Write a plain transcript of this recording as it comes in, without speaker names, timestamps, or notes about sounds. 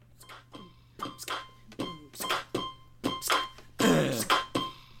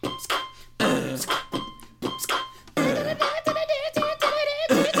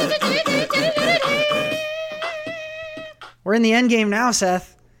We're in the end game now,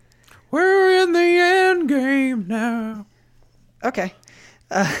 Seth. We're in the end game now. Okay.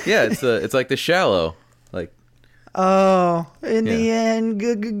 Yeah, it's like The Shallow. Like, oh, in the end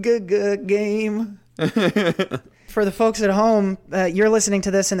game. For the folks at home, you're listening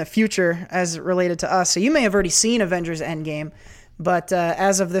to this in the future as related to us, so you may have already seen Avengers Endgame, but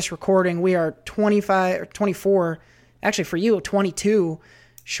as of this recording, we are 25 or 24, actually for you, 22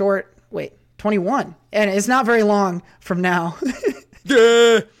 short, 21, and it's not very long from now.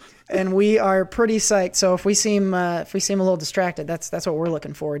 yeah. And we are pretty psyched, so if we seem a little distracted, that's what we're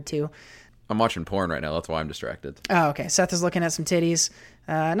looking forward to. I'm watching porn right now, that's why I'm distracted. Oh, okay. Seth is looking at some titties.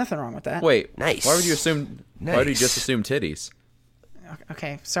 Nothing wrong with that. Wait, nice. Why would you assume? Nice. Why would you just assume titties?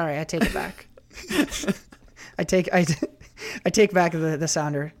 Okay, sorry, I take it back. I take back the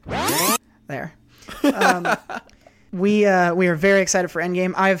sounder. There. We are very excited for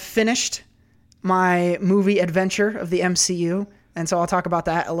Endgame. I've finished my movie adventure of the MCU, and so I'll talk about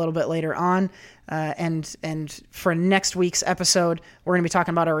that a little bit later on. And for next week's episode, we're going to be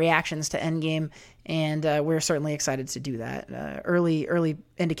talking about our reactions to Endgame, and we're certainly excited to do that. Early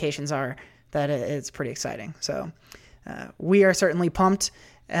indications are that it's pretty exciting. So we are certainly pumped.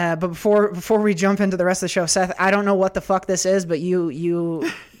 But before we jump into the rest of the show, Seth, I don't know what the fuck this is, but you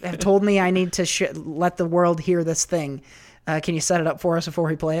have told me I need to let the world hear this thing. Can you set it up for us before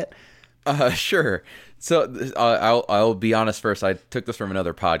we play it? Sure. So I'll be honest first. I took this from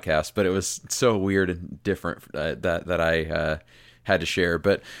another podcast, but it was so weird and different that I had to share.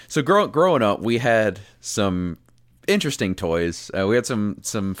 But so growing up, we had some interesting toys. We had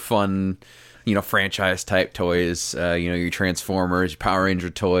some fun, franchise type toys. Your Transformers, your Power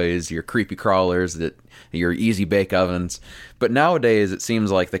Ranger toys, your creepy crawlers, your easy bake ovens. But nowadays, it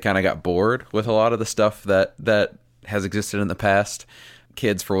seems like they kind of got bored with a lot of the stuff that has existed in the past.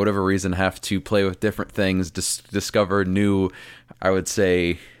 Kids, for whatever reason, have to play with different things, discover new, I would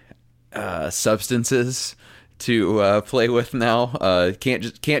say, substances to play with now. Can't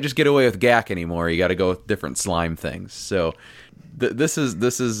just get away with gack anymore. You got to go with different slime things. So this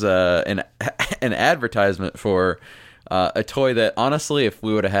is an advertisement for a toy that, honestly, if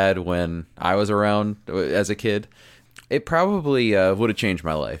we would have had when I was around as a kid, it probably would have changed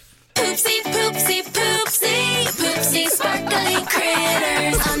my life. Poopsie, poopsie, poopsie, poopsie, sparkly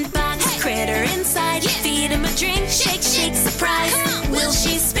critters. Unbox critter inside, feed him a drink, shake, shake, surprise. Will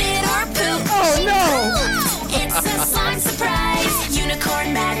she spit or poop? Oh no! It's a slime surprise.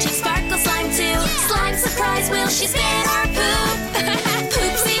 Unicorn magic, sparkle slime too. Slime surprise, will she spit or poop?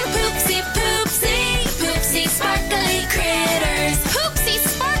 Poopsie, poopsie, poopsie, poopsie, sparkly critters. Poopsie,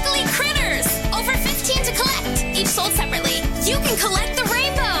 sparkly critters. Over 15 to collect, each sold separately. You can collect the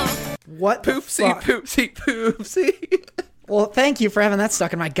rainbow. What the Poopsie, fuck? poopsie, poopsie. Well, thank you for having that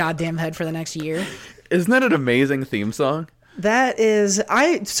stuck in my goddamn head for the next year. Isn't that an amazing theme song? That is,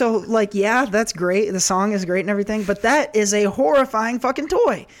 yeah, that's great. The song is great and everything, but that is a horrifying fucking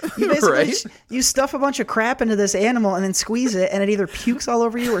toy. You basically Right? You stuff a bunch of crap into this animal and then squeeze it, and it either pukes all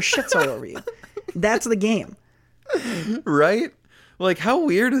over you or shits all over you. That's the game. Right? Like, how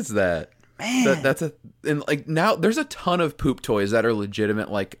weird is that? Man. Now there's a ton of poop toys that are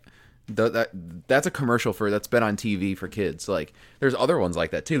legitimate. Like, that's a commercial that's been on TV for kids. Like, there's other ones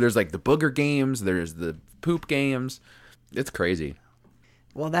like that too. There's like the booger games. There's the poop games. It's crazy.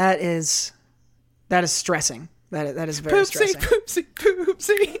 Well, that is stressing. That is very stressing. Poopsie,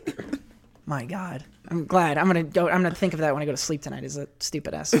 poopsie. My God, I'm glad. I'm gonna think of that when I go to sleep tonight. Is a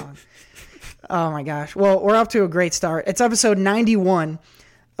stupid ass song. Oh my gosh. Well, we're off to a great start. It's episode 91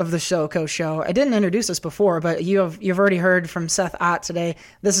 of the Showco Show. I didn't introduce this before, but you've already heard from Seth Ott today.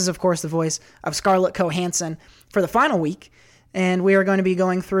 This is, of course, the voice of Scarlett Johansson for the final week, and we are going to be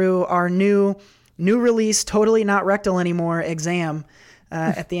going through our new release, Totally Not Rectal Anymore exam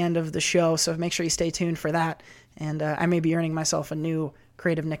at the end of the show, so make sure you stay tuned for that, and I may be earning myself a new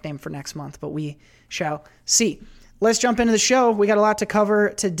creative nickname for next month, but we shall see. Let's jump into the show. We got a lot to cover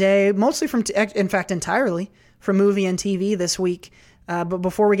today, mostly in fact, entirely from movie and TV this week. But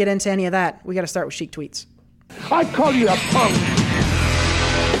before we get into any of that, we got to start with Chic Tweets. I call you a punk.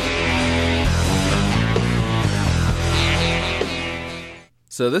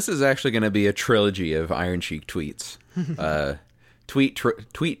 So this is actually going to be a trilogy of Iron Sheik tweets. Tweet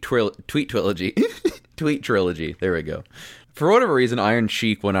trilogy. Tweet trilogy. There we go. For whatever reason, Iron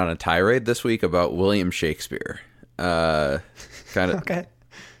Sheik went on a tirade this week about William Shakespeare. Okay.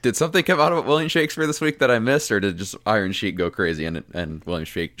 Did something come out of William Shakespeare this week that I missed, or did just Iron Sheik go crazy and William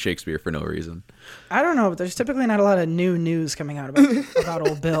Shakespeare for no reason? I don't know, but there's typically not a lot of new news coming out about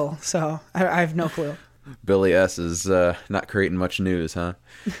old Bill, so I have no clue. Billy S. is not creating much news, huh?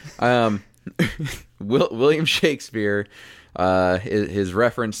 William Shakespeare is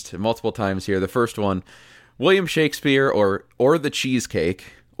referenced multiple times here. The first one, William Shakespeare or the cheesecake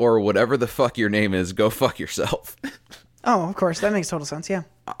or whatever the fuck your name is, go fuck yourself. Oh, of course, that makes total sense. Yeah.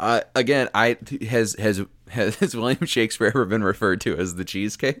 Again, has William Shakespeare ever been referred to as the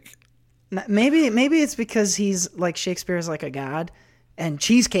cheesecake? Maybe it's because he's like Shakespeare is like a god, and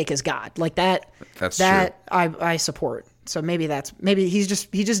cheesecake is God. Like that. That's true. I I support. So maybe he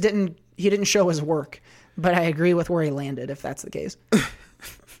just didn't show his work. But I agree with where he landed, if that's the case.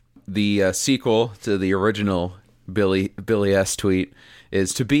 The sequel to the original Billy S. tweet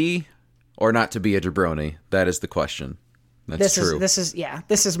is to be or not to be a jabroni. That is the question. That's true. This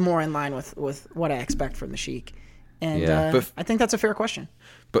is more in line with what I expect from the Sheik, and I think that's a fair question.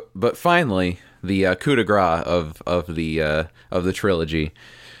 But finally, the coup de grace of the trilogy.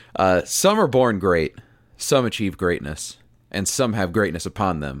 Some are born great, some achieve greatness, and some have greatness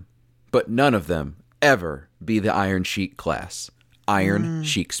upon them, but none of them ever be the Iron Sheik class. Iron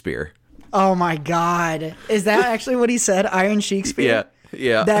Shakespeare. Oh my God. Is that actually what he said? Iron Shakespeare?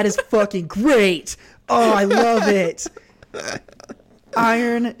 Yeah. That is fucking great. Oh, I love it.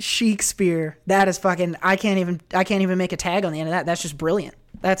 Iron Shakespeare. That is fucking, I can't even make a tag on the end of that. That's just brilliant.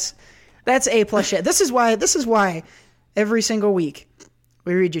 That's A+ shit. This is why every single week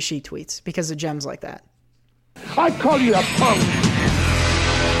we read your Sheik tweets, because of gems like that. I call you a punk.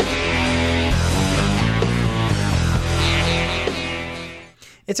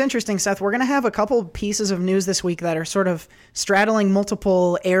 It's interesting, Seth. We're going to have a couple pieces of news this week that are sort of straddling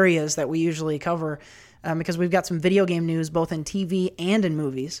multiple areas that we usually cover, because we've got some video game news both in TV and in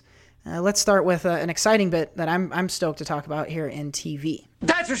movies. Let's start with an exciting bit that I'm stoked to talk about here in TV.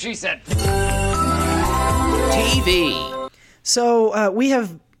 That's what she said. TV. So we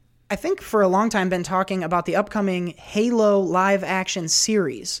have, I think for a long time, been talking about the upcoming Halo live action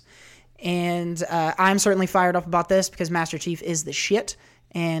series. And I'm certainly fired up about this because Master Chief is the shit.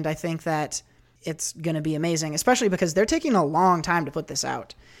 And I think that it's going to be amazing, especially because they're taking a long time to put this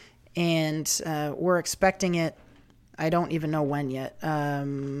out. And we're expecting it, I don't even know when yet.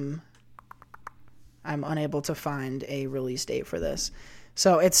 I'm unable to find a release date for this.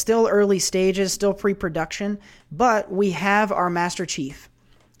 So it's still early stages, still pre-production, but we have our Master Chief.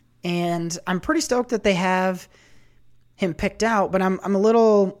 And I'm pretty stoked that they have him picked out, but I'm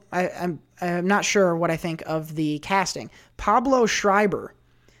not sure what I think of the casting. Pablo Schreiber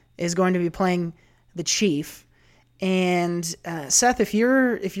is going to be playing the Chief, and Seth, if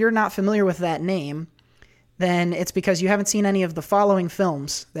you're not familiar with that name, then it's because you haven't seen any of the following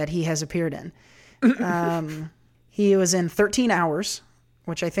films that he has appeared in. He was in 13 Hours,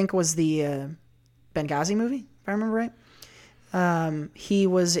 which I think was the Benghazi movie, if I remember right. He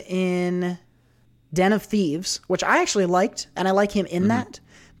was in Den of Thieves, which I actually liked, and I like him in that.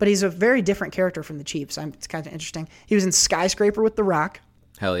 But he's a very different character from the Chief, so it's kind of interesting. He was in Skyscraper with The Rock.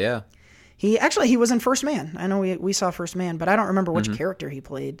 Hell yeah. He was in First Man. I know we saw First Man, but I don't remember which character he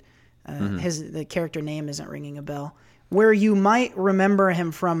played. The character name isn't ringing a bell. Where you might remember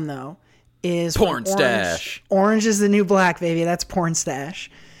him from, though, is Porn Stash. Orange is the New Black, baby. That's Porn Stash.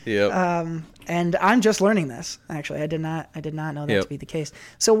 Yep. And I'm just learning this. Actually, I did not know that to be the case.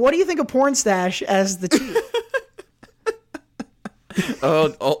 So, what do you think of Porn Stash as the Chief?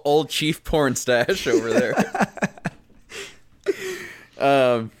 Old Chief Porn Stash over there.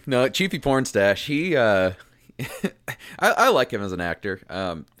 No, Chiefy Porn Stash. He, I like him as an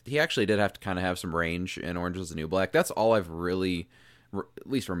actor. He actually did have to kind of have some range in Orange is the New Black. That's all I've really, at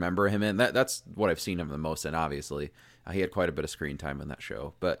least remember him in. That's what I've seen him the most in. Obviously, he had quite a bit of screen time in that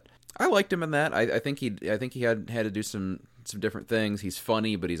show, but I liked him in that. I think he had to do some different things. He's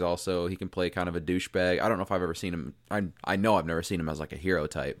funny, but he can play kind of a douchebag. I don't know if I've ever seen him. I know I've never seen him as like a hero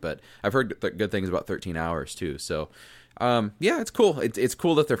type, but I've heard good things about 13 Hours too. So, yeah, it's cool. It's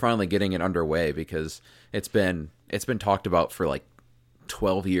cool that they're finally getting it underway because it's been talked about for like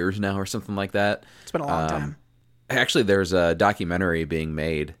 12 years now or something like that. It's been a long time. Actually, there's a documentary being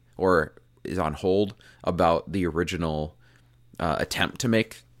made or is on hold about the original attempt to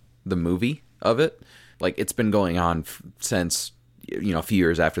make the movie of it. Like, it's been going on since, a few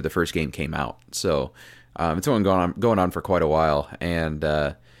years after the first game came out. So it's going on for quite a while. And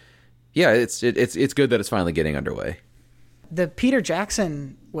yeah, it's good that it's finally getting underway. The Peter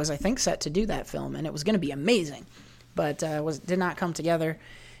Jackson was, I think, set to do that film, and it was going to be amazing, but did not come together.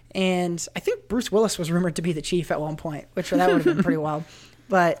 And I think Bruce Willis was rumored to be the Chief at one point, which that would have been pretty wild.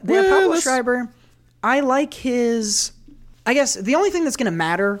 But Pablo Schreiber, I like his. I guess the only thing that's going to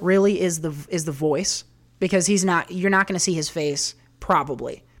matter really is the voice, because you're not going to see his face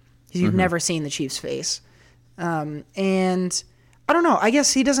probably. You've never seen the Chief's face. And I don't know. I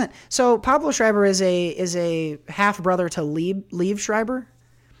guess he doesn't. So Pablo Schreiber is a half brother to Liev Schreiber,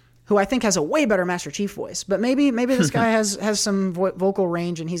 who I think has a way better Master Chief voice. But maybe this guy has some vocal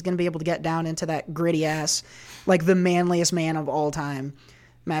range, and he's going to be able to get down into that gritty ass, like the manliest man of all time,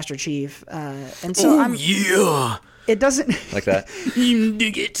 Master Chief. And so yeah, it doesn't like that. You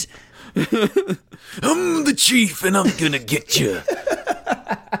dig it? I'm the chief, and I'm gonna get you.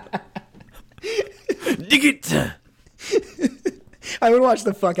 Dig it? I would watch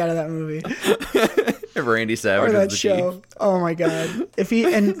the fuck out of that movie Randy Savage or that is the show. chief. Oh my god! If he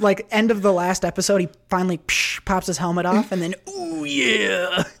and like end of the last episode, he finally pops his helmet off, and then Oh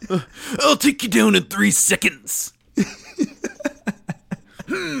yeah. I'll take you down in 3 seconds.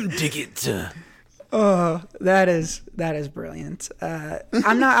 Dig it? that is brilliant.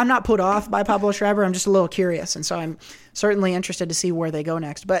 I'm not put off by Pablo Schreiber. I'm just a little curious, and so I'm certainly interested to see where they go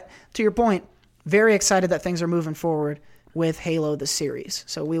next. But to your point, very excited that things are moving forward with Halo the series.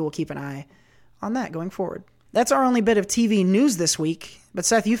 So we will keep an eye on that going forward. That's our only bit of TV news this week. But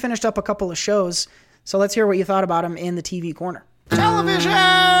Seth, you finished up a couple of shows, so let's hear what you thought about them in the TV corner. Television!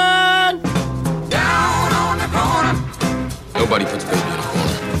 Down on the corner. Nobody puts baby in a corner.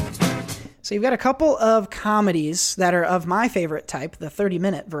 So you've got a couple of comedies that are of my favorite type, the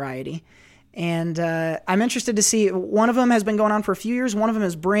 30-minute variety. And I'm interested to see, one of them has been going on for a few years, one of them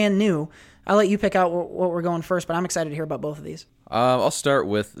is brand new. I'll let you pick out what we're going first, but I'm excited to hear about both of these. I'll start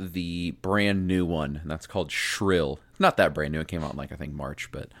with the brand new one, and that's called Shrill. Not that brand new. It came out in, like, I think March,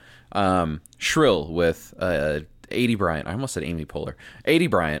 but Shrill with Aidy Bryant. I almost said Amy Poehler. Aidy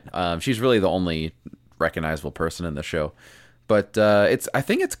Bryant. She's really the only recognizable person in the show. But I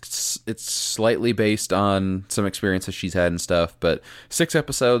think it's slightly based on some experiences she's had and stuff. But 6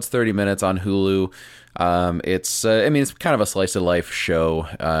 episodes, 30 minutes on Hulu. It's kind of a slice of life show.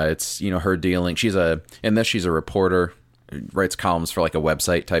 It's her dealing. She's a reporter, writes columns for like a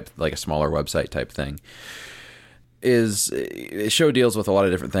website type, like a smaller website type thing. The show deals with a lot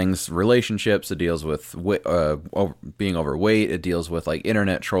of different things, relationships. It deals with being overweight. It deals with like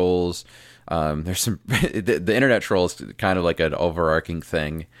internet trolls. There's some the internet troll is kind of like an overarching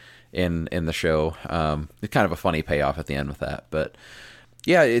thing in the show. It's kind of a funny payoff at the end with that, but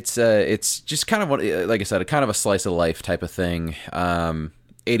yeah, it's just kind of what, like I said, kind of a slice of life type of thing.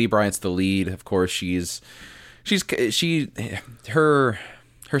 Aidy Bryant's the lead, of course.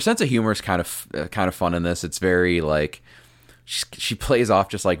 Her sense of humor is kind of fun in this. It's very like she plays off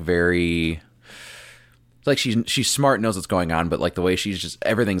just like very. Like she's smart, knows what's going on, but like the way she's just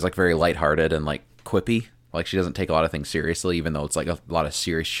everything's like very lighthearted and like quippy. Like she doesn't take a lot of things seriously, even though it's like a lot of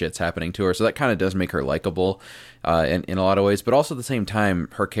serious shit's happening to her. So that kind of does make her likable in a lot of ways. But also at the same time,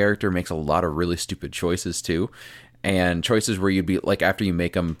 her character makes a lot of really stupid choices too, and choices where you'd be like, after you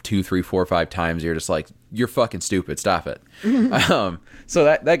make them 2, 3, 4, 5 times, you're just like, you're fucking stupid. Stop it. So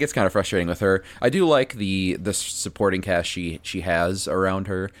that gets kind of frustrating with her. I do like the supporting cast she has around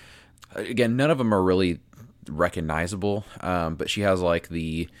her. Again, none of them are really recognizable, but she has like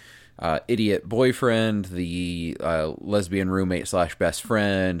the idiot boyfriend, the lesbian roommate / best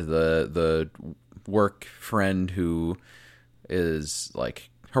friend, the work friend who is like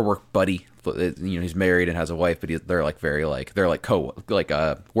her work buddy. He's married and has a wife, but they're like very like they're like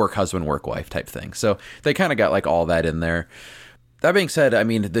work husband, work wife type thing. So they kind of got like all that in there. That being said, I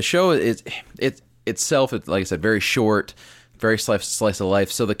mean the show is itself, like I said, very short. Very slice of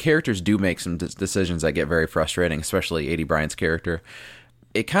life. So the characters do make some decisions that get very frustrating, especially Aidy Bryant's character.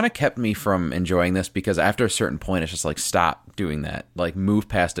 It kind of kept me from enjoying this because after a certain point, it's just like, stop doing that. Like, move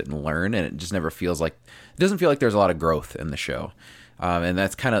past it and learn. And it just never feels like, it doesn't feel like there's a lot of growth in the show. And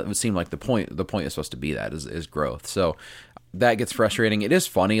that's kind of, it seemed like the point is supposed to be that is growth. So that gets frustrating. It is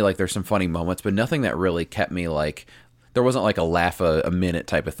funny. Like, there's some funny moments, but nothing that really kept me like, there wasn't like a laugh a minute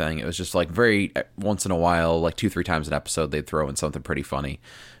type of thing. It was just like very once in a while, like 2-3 times an episode, they'd throw in something pretty funny.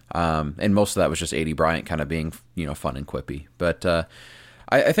 And most of that was just Aidy Bryant kind of being, fun and quippy. But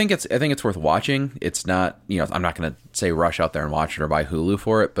I think it's worth watching. It's not, I'm not going to say rush out there and watch it or buy Hulu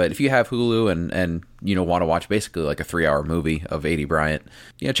for it. But if you have Hulu and want to watch basically like a 3-hour movie of Aidy Bryant,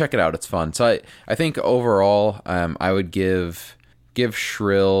 check it out. It's fun. So I think overall, I would give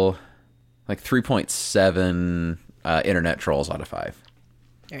Shrill like 3.7 internet trolls out of 5.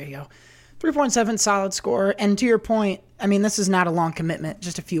 There you go. 3.7, solid score. And to your point, I mean, this is not a long commitment,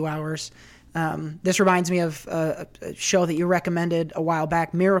 just a few hours. This reminds me of a show that you recommended a while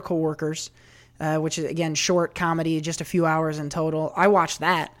back, Miracle Workers, which is, again, short comedy, just a few hours in total. I watched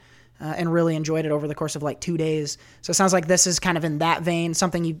that and really enjoyed it over the course of like 2 days. So it sounds like this is kind of in that vein,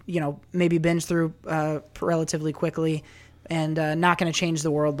 something you maybe binge through relatively quickly, and not going to change the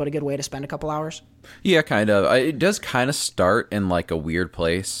world, but a good way to spend a couple hours. Yeah, kind of. It does kind of start in like a weird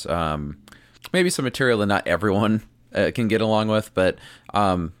place. Maybe some material that not everyone can get along with, but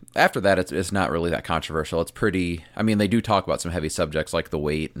after that, it's not really that controversial. It's pretty. I mean, they do talk about some heavy subjects like the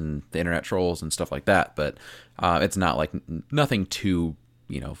weight and the internet trolls and stuff like that, but it's not like nothing too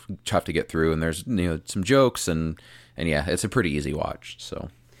tough to get through. And there's some jokes and yeah, it's a pretty easy watch.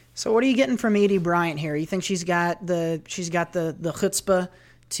 So what are you getting from Edie Bryant here? You think she's got the chutzpah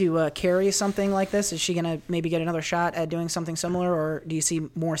to carry something like this? Is she going to maybe get another shot at doing something similar, or do you see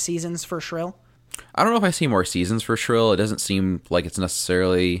more seasons for Shrill? I don't know if I see more seasons for Shrill. It doesn't seem like it's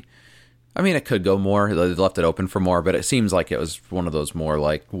necessarily... I mean, it could go more. They left it open for more, but it seems like it was one of those more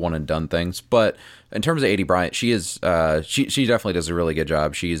like one and done things. But in terms of Edie Bryant, she is she definitely does a really good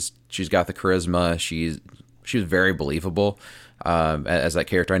job. She's got the charisma. She was very believable as that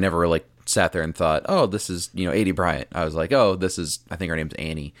character. I never really sat there and thought, oh, this is Edie Bryant. I was like, oh, this is, I think her name's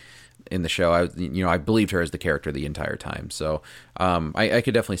Annie in the show. I believed her as the character the entire time. So I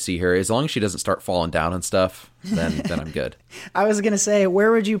could definitely see her, as long as she doesn't start falling down and stuff. Then I'm good. I was gonna say,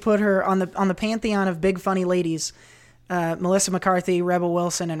 where would you put her on the pantheon of big funny ladies? Melissa McCarthy, Rebel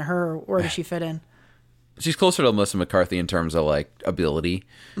Wilson, and her. Where does she fit in? She's closer to Melissa McCarthy in terms of like ability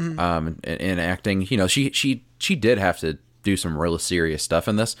in acting. She did have to do some really serious stuff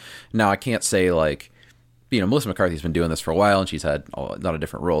in this. Now I can't say like, Melissa McCarthy's been doing this for a while and she's had a lot of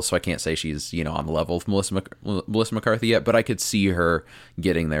different roles, so I can't say she's on the level of Melissa McCarthy yet, but I could see her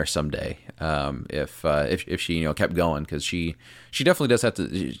getting there someday if she kept going, because she definitely does have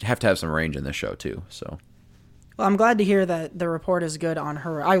to have some range in this show too. So, well, I'm glad to hear that the report is good on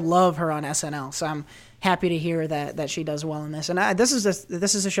her. I love her on SNL, so I'm happy to hear that she does well in this. And this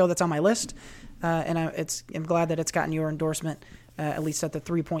is a show that's on my list, and I'm glad that it's gotten your endorsement, at least at the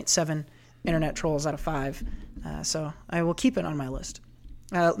 3.7 internet trolls out of 5. So I will keep it on my list.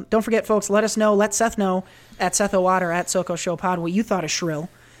 Don't forget, folks, let Seth know at Seth O'Water at SoCo Show Pod what you thought of Shrill,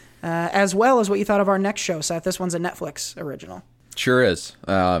 as well as what you thought of our next show, Seth. This one's a Netflix original. Sure is.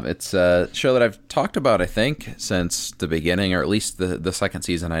 It's a show that I've talked about, I think, since the beginning, or at least the second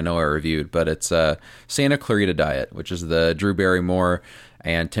season I know I reviewed, but it's Santa Clarita Diet, which is the Drew Barrymore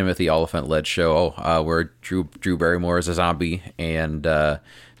and Timothy Oliphant-led show where Drew Barrymore is a zombie, and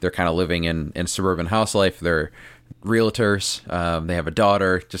they're kind of living in suburban house life. They're realtors. They have a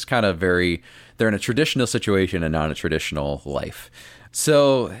daughter, just kind of they're in a traditional situation and not a traditional life.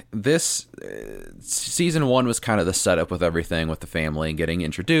 So this season 1 was kind of the setup with everything with the family and getting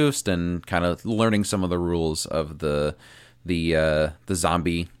introduced and kind of learning some of the rules of the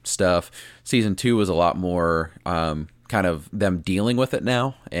zombie stuff. Season 2 was a lot more kind of them dealing with it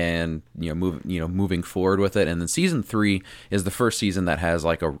now and moving forward with it. And then season 3 is the first season that has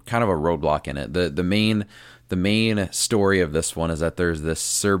like a kind of a roadblock in it. The main story of this one is that there's this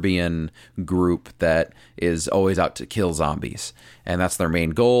Serbian group that is always out to kill zombies, and that's their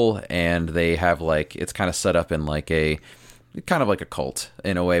main goal. And they have like, it's kind of set up in like a kind of like a cult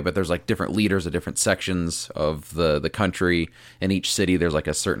in a way, but there's like different leaders of different sections of the country. In each city there's like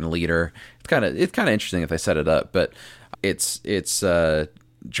a certain leader. It's kind of interesting if they set it up, but it's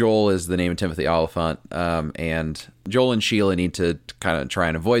Joel is the name of Timothy Oliphant, and Joel and Sheila need to kind of try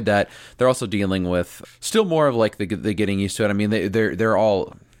and avoid that. They're also dealing with still more of like the getting used to it. I mean, they're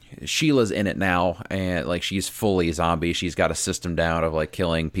all, Sheila's in it now, and like she's fully zombie. She's got a system down of like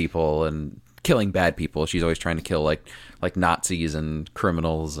killing people and killing bad people. She's always trying to kill like Nazis and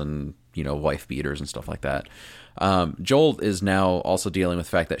criminals and wife beaters and stuff like that. Joel is now also dealing with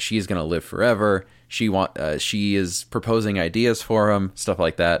the fact that she's going to live forever. She is proposing ideas for him, stuff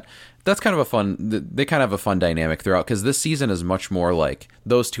like that. That's kind of they kind of have a fun dynamic throughout, because this season is much more like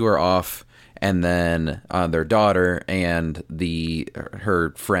those two are off, and then their daughter and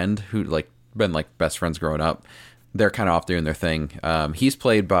her friend who like been like best friends growing up, they're kind of off doing their thing. He's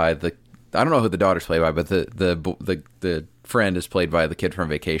played by I don't know who the daughter's played by, but the friend is played by the kid from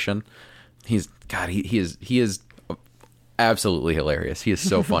Vacation. He is absolutely hilarious. He is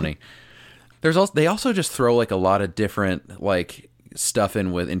so funny. They also just throw like a lot of different like stuff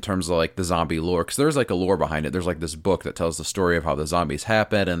in terms of like the zombie lore, because there's like a lore behind it. There's like this book that tells the story of how the zombies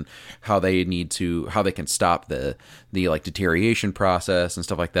happen and how they can stop the like deterioration process and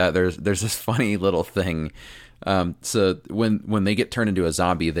stuff like that. There's this funny little thing. So when they get turned into a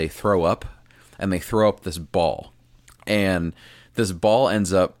zombie, they throw up, and they throw up this ball, and this ball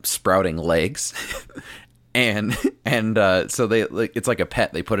ends up sprouting legs. And so they like, it's like a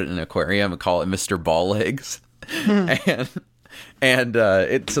pet. They put it in an aquarium and call it Mr. Ball Legs. and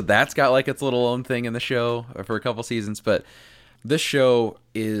so that's got like its little own thing in the show for a couple seasons. But this show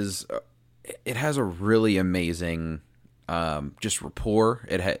it has a really amazing just rapport.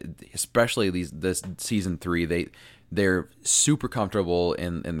 Especially this season 3, they're super comfortable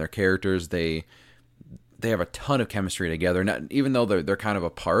in their characters. They have a ton of chemistry together. Not, even though they're kind of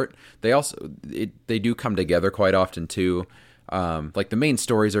apart, they do come together quite often too. Like the main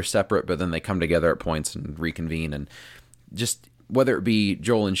stories are separate, but then they come together at points and reconvene. And just whether it be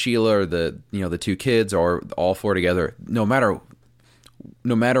Joel and Sheila or the two kids or all four together, no matter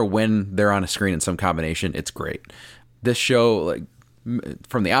when they're on a screen in some combination, it's great. This show, like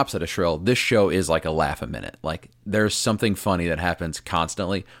from the opposite of Shrill, this show is like a laugh a minute. Like there's something funny that happens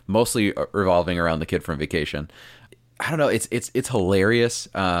constantly, mostly revolving around the kid from Vacation. I don't know. It's hilarious.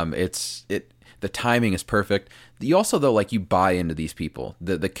 The timing is perfect. You also, though, like, you buy into these people,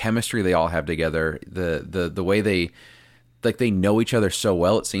 the chemistry they all have together, the way they know each other so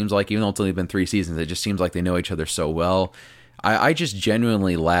well. It seems like, even though it's only been 3 seasons, it just seems like they know each other so well. I just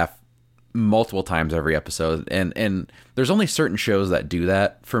genuinely laugh multiple times every episode, and there's only certain shows that do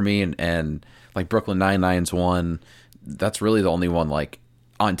that for me, and like Brooklyn Nine-Nine's one. That's really the only one like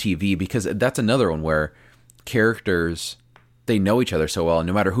on TV, because that's another one where characters, they know each other so well, and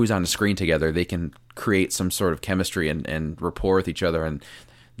no matter who's on the screen together, they can create some sort of chemistry and rapport with each other, and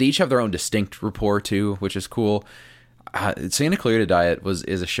they each have their own distinct rapport too, which is cool. Santa Clarita Diet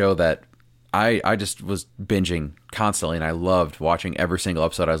is a show that I just was binging constantly, and I loved watching every single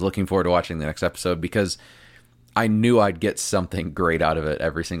episode. I was looking forward to watching the next episode because I knew I'd get something great out of it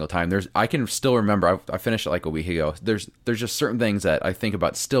every single time. I can still remember, I finished it like a week ago. There's just certain things that I think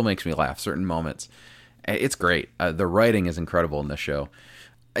about still makes me laugh, certain moments. It's great. The writing is incredible in this show.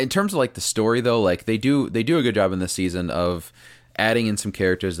 In terms of like the story though, like they do a good job in this season of adding in some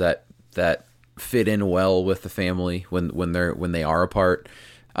characters that fit in well with the family when they are apart.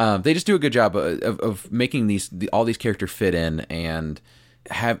 They just do a good job of making all these characters fit in and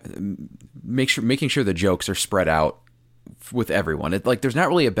making sure the jokes are spread out with everyone. There's not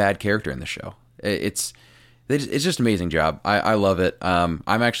really a bad character in the show. It's just an amazing job. I love it. I'm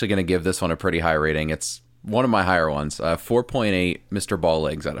actually going to give this one a pretty high rating. It's one of my higher ones. 4.8 Mr. Ball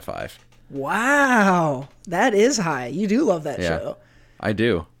Legs out of 5. Wow, that is high. You do love that show. I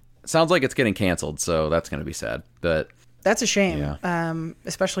do. Sounds like it's getting canceled, so that's going to be sad. But that's a shame,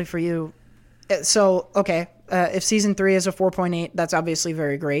 especially for you. So, okay, if season 3 is a 4.8, that's obviously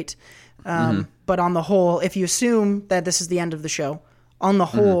very great. But on the whole, if you assume that this is the end of the show, on the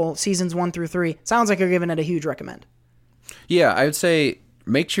whole, seasons 1 through 3, sounds like you're giving it a huge recommend. Yeah, I would say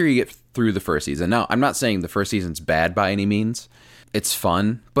make sure you get through the first season. Now, I'm not saying the first season's bad by any means. It's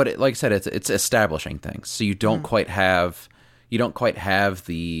fun, but like I said, it's establishing things. So you don't quite have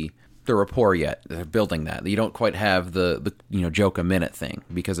the rapport yet. They're building that. You don't quite have the joke a minute thing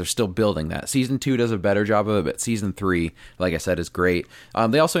because they're still building that. Season 2 does a better job of it, but season 3, like I said, is great.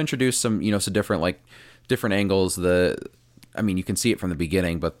 They also introduced some different angles. You can see it from the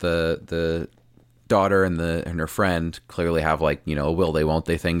beginning, but the daughter and her friend clearly have a will they won't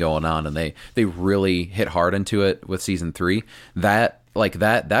they thing going on, and they really hit hard into it with season 3. That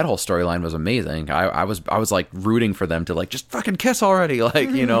whole storyline was amazing. I was like rooting for them to just fucking kiss already,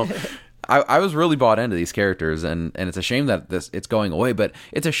 I was really bought into these characters, and it's a shame that it's going away, but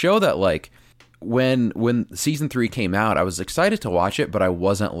it's a show that when season 3 came out, I was excited to watch it, but I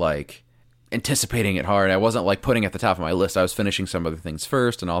wasn't anticipating it hard. I wasn't putting it at the top of my list. I was finishing some other things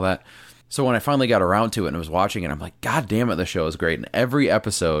first and all that. So when I finally got around to it and was watching it, I'm like, God damn it, the show is great. And every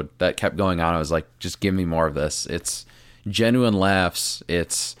episode that kept going on, I was like, just give me more of this. It's genuine laughs.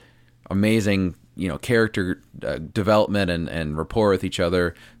 It's amazing, character development and rapport with each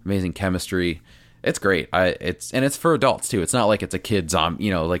other. Amazing chemistry. It's great. It's for adults too. It's not like it's a kid's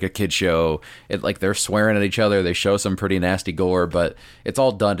like a kid show. They're swearing at each other. They show some pretty nasty gore, but it's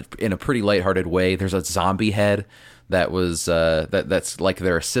all done in a pretty lighthearted way. There's a zombie head that was that's like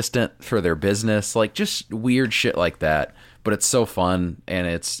their assistant for their business. Just weird shit like that. But it's so fun, and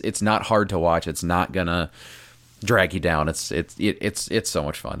it's not hard to watch. It's not gonna drag you down. It's so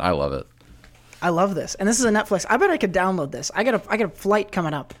much fun. I love it. I love this, and this is a Netflix. I bet I could download this. I got a flight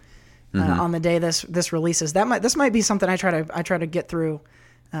coming up. On the day this releases, this might be something I try to get through,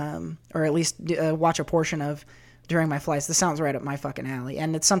 or at least watch a portion of during my flights. This sounds right up my fucking alley,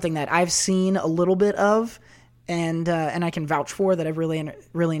 and it's something that I've seen a little bit of, and I can vouch for that. I've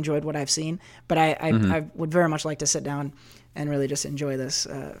really enjoyed what I've seen, but I would very much like to sit down and really just enjoy this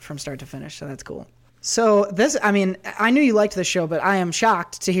from start to finish. So that's cool. So this, I knew you liked this show, but I am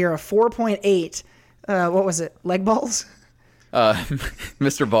shocked to hear a 4.8. What was it? Leg balls.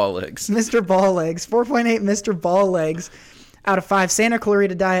 Mr. Ball Legs. Mr. Ball Legs. 4.8 Mr. Ball Legs out of 5. Santa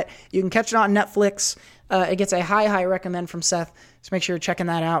Clarita Diet. You can catch it on Netflix. It gets a high recommend from Seth. So make sure you're checking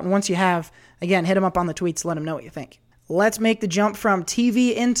that out. And once you have, again, hit him up on the tweets. Let him know what you think. let's make the jump from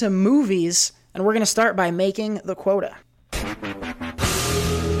TV into movies, and we're going to start by making the quota.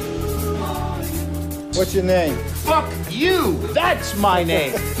 What's your name? Fuck you! That's my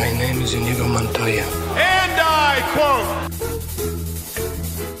name! My name is Inigo Montoya. And I quote!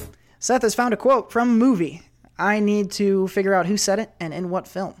 Seth has found a quote from a movie. I need to figure out who said it and in what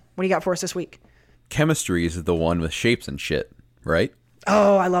film. What do you got for us this week? Chemistry is the one with shapes and shit, right?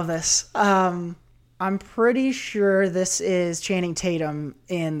 Oh, I love this. I'm pretty sure this is Channing Tatum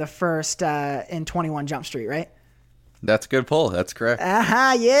in the first, in 21 Jump Street, right? That's a good pull. That's correct.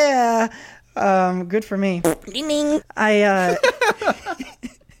 Aha, yeah. Good for me. Ding, ding. I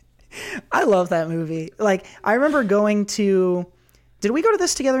love that movie. Like, I remember going to... Did we go to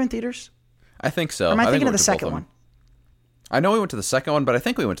this together in theaters? I think so. Or am I think thinking we of went the to both second of one? them. I know we went to the second one, but I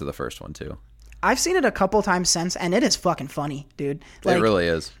think we went to the first one too. I've seen it a couple times since, and it is fucking funny, dude. Like, It really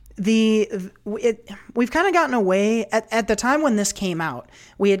is. We've kind of gotten away at the time when this came out.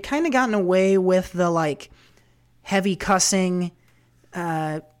 We had kind of gotten away with the like heavy cussing,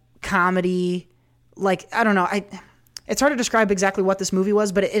 comedy. Like, I don't know. It's hard to describe exactly what this movie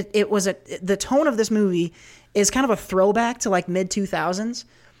was, but it was the tone of this movie is kind of a throwback to like mid 2000s.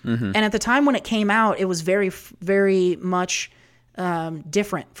 Mm-hmm. And at the time when it came out, it was very, very much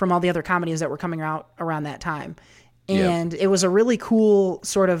different from all the other comedies that were coming out around that time. And It was a really cool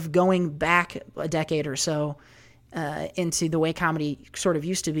sort of going back a decade or so into the way comedy sort of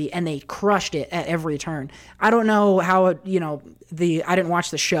used to be, and they crushed it at every turn. I don't know how, I didn't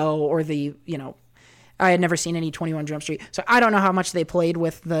watch the show or I had never seen any 21 Jump Street, so I don't know how much they played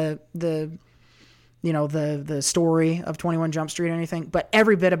with the story of 21 Jump Street or anything, but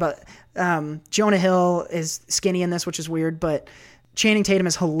every bit about Jonah Hill is skinny in this, which is weird, but Channing Tatum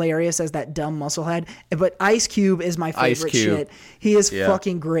is hilarious as that dumb musclehead. But Ice Cube is my favorite shit. He is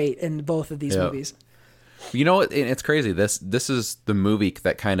fucking great in both of these movies. You know, it's crazy. This is the movie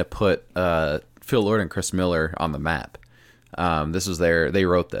that kind of put Phil Lord and Chris Miller on the map. This was they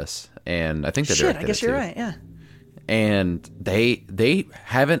wrote this, and I think they directed it. I guess you're right. Yeah. And they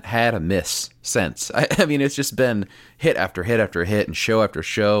haven't had a miss since. I mean, it's just been hit after hit after hit and show after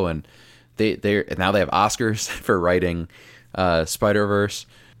show, and they now they have Oscars for writing Spider-Verse,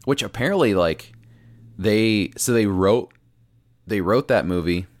 which apparently like they wrote that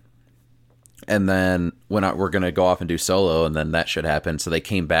movie, and then when we're gonna go off and do Solo, and then that shit happened, so they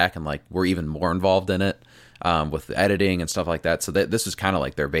came back and like were even more involved in it with the editing and stuff like that. So this is kind of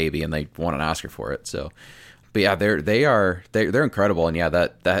like their baby, and they won an Oscar for it. So. But yeah, they're incredible, and yeah,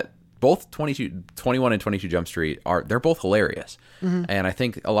 that both 21 and 22 Jump Street they're both hilarious, and I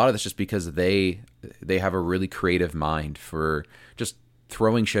think a lot of this just because they have a really creative mind for just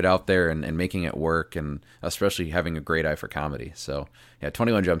throwing shit out there and making it work, and especially having a great eye for comedy. So yeah,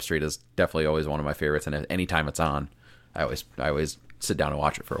 21 Jump Street is definitely always one of my favorites, and anytime it's on, I always sit down and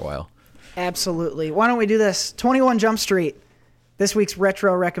watch it for a while. Absolutely. Why don't we do this? 21 Jump Street, this week's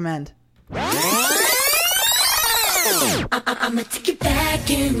retro recommend. I'ma take you back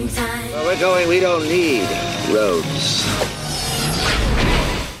in time. Where we're going, we don't need roads.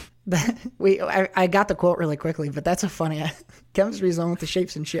 I got the quote really quickly, but that's a funny chemistry zone with the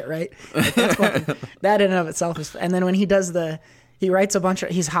shapes and shit, right? Like, that's fucking, that in and of itself is. And then when he does he writes a bunch of,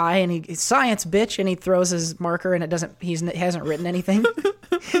 he's high and he's science bitch, and he throws his marker and he hasn't written anything.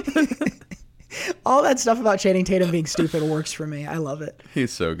 All that stuff about Channing Tatum being stupid works for me. I love it.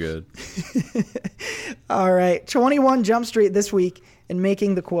 He's so good. All right. 21 Jump Street this week in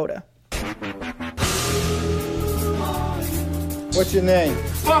making the quota. What's your name?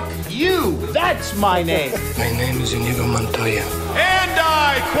 Fuck you! That's my name! My name is Inigo Montoya. And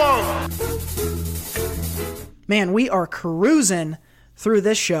I quote! Man, we are cruising through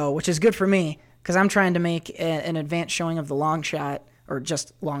this show, which is good for me because I'm trying to make an advanced showing of the long shot. Or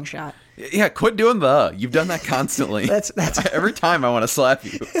just long shot. Yeah, quit doing you've done that constantly. that's every time I want to slap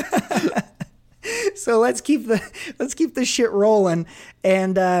you. So let's keep the shit rolling,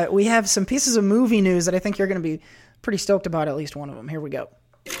 and we have some pieces of movie news that I think you're going to be pretty stoked about. At least one of them. Here we go.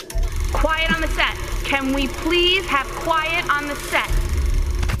 Quiet on the set. Can we please have quiet on the set?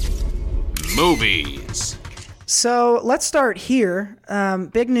 Movies. So let's start here.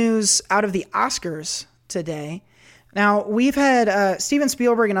 Big news out of the Oscars today. Now, we've had Steven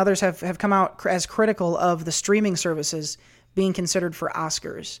Spielberg and others have come out as critical of the streaming services being considered for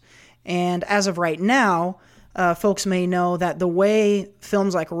Oscars. And as of right now, folks may know that the way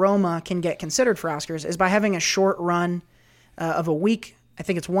films like Roma can get considered for Oscars is by having a short run of a week. I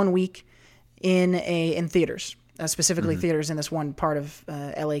think it's 1 week in theaters, specifically theaters in this one part of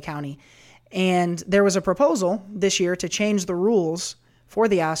LA County. And there was a proposal this year to change the rules for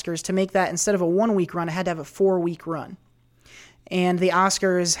the Oscars to make that, instead of a 1-week run, it had to have a 4-week run. And the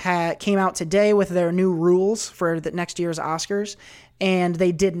Oscars came out today with their new rules for the next year's Oscars, and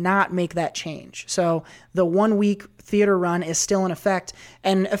they did not make that change. So the 1-week theater run is still in effect.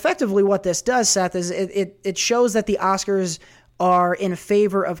 And effectively what this does, Seth, is it shows that the Oscars are in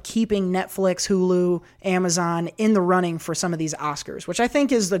favor of keeping Netflix, Hulu, Amazon in the running for some of these Oscars, which I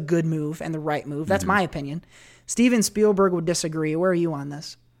think is the good move and the right move. That's my opinion. Steven Spielberg would disagree. Where are you on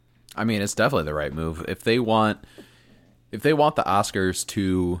this? I mean, it's definitely the right move. If they want the Oscars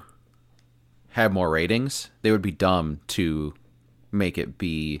to have more ratings, they would be dumb to make it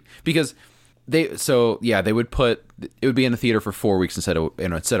be, because they would put it would be in the theater for 4 weeks instead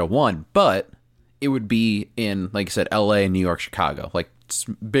of 1, but it would be in, like I said, LA and New York, Chicago, like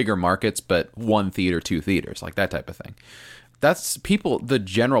bigger markets, but 1 theater, 2 theaters, like that type of thing. That's people, the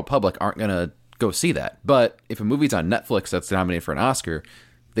general public aren't going to go see that. But if a movie's on Netflix that's nominated for an Oscar,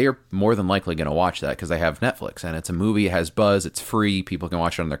 they're more than likely going to watch that because they have Netflix and it's a movie, it has buzz, it's free, people can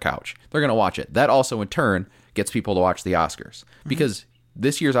watch it on their couch. They're going to watch it. That also in turn gets people to watch the Oscars because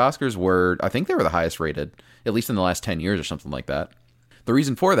this year's Oscars I think they were the highest rated, at least in the last 10 years or something like that. The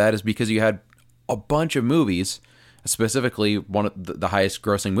reason for that is because you had a bunch of movies, specifically one of the highest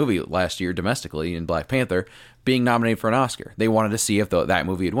grossing movie last year domestically in Black Panther, being nominated for an Oscar. They wanted to see if that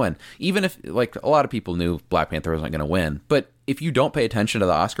movie would win. Even if, like, a lot of people knew Black Panther wasn't going to win, but if you don't pay attention to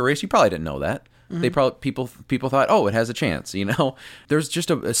the Oscar race, you probably didn't know that. They probably people thought, oh, it has a chance. You know, there's just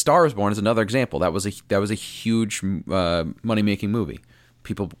a Star is Born is another example. That was a huge money making movie.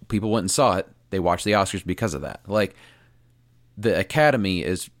 People went and saw it. They watched the Oscars because of that. Like, the Academy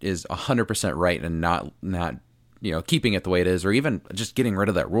is 100% right and not keeping it the way it is, or even just getting rid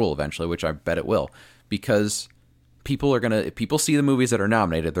of that rule eventually, which I bet it will, because if people see the movies that are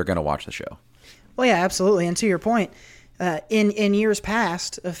nominated, they're gonna watch the show. Well, yeah, absolutely. And to your point, in years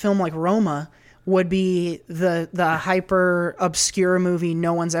past, a film like Roma would be the hyper obscure movie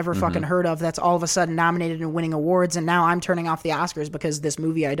no one's ever fucking heard of that's all of a sudden nominated and winning awards, and now I'm turning off the Oscars because this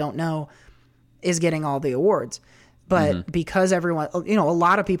movie I don't know is getting all the awards. But because everyone, a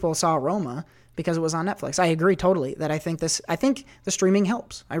lot of people saw Roma because it was on Netflix. I agree totally that I think the streaming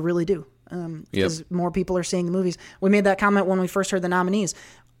helps. I really do. Because more people are seeing the movies. We made that comment when we first heard the nominees.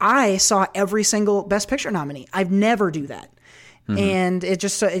 I saw every single Best Picture nominee. I've never do that. And it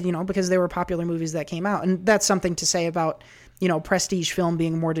just, because they were popular movies that came out. And that's something to say about, prestige film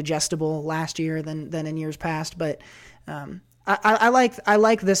being more digestible last year than in years past. But I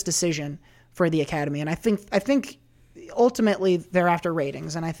like this decision for the Academy. And I think ultimately they're after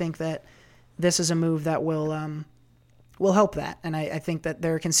ratings. And I think that this is a move that will help that. And I think that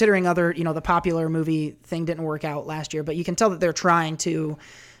they're considering other, the popular movie thing didn't work out last year, but you can tell that they're trying to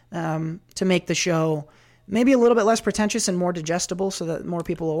make the show maybe a little bit less pretentious and more digestible so that more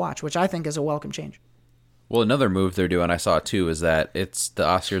people will watch, which I think is a welcome change. Well, another move they're doing, I saw too, is that the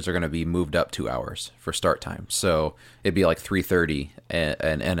Oscars are going to be moved up 2 hours for start time. So it'd be like 3:30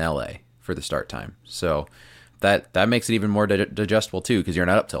 in LA for the start time. So that makes it even more digestible too, because you're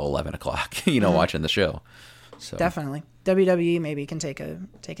not up till 11 o'clock, watching the show. So. Definitely. WWE maybe can take a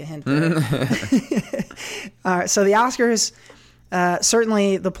hint there. All right, so the Oscars,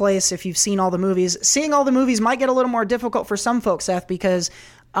 certainly the place, if you've seen all the movies. Seeing all the movies might get a little more difficult for some folks, Seth, because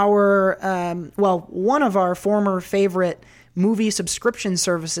one of our former favorite movie subscription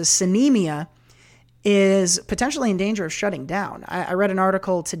services, Cinemia, is potentially in danger of shutting down. I read an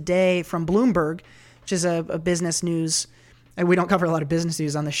article today from Bloomberg, which is a business news. And we don't cover a lot of business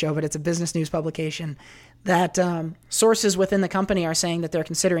news on the show, but it's a business news publication, that sources within the company are saying that they're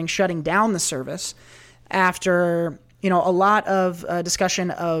considering shutting down the service after, a lot of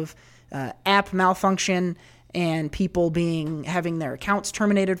discussion of app malfunction and people having their accounts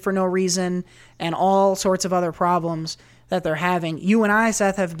terminated for no reason and all sorts of other problems that they're having. You and I,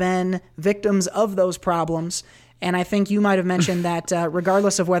 Seth, have been victims of those problems. And I think you might have mentioned that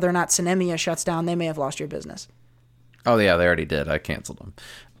regardless of whether or not Cinemia shuts down, they may have lost your business. Oh, yeah, they already did. I canceled them.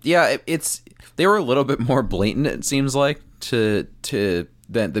 Yeah, they were a little bit more blatant, it seems like, than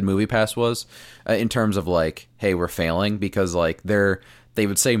MoviePass was, in terms of, like, hey, we're failing, because, like, they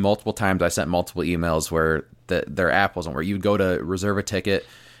would say multiple times, I sent multiple emails where their app wasn't where you'd go to reserve a ticket,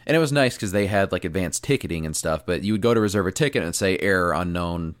 and it was nice because they had, like, advanced ticketing and stuff, but you would go to reserve a ticket and say, error,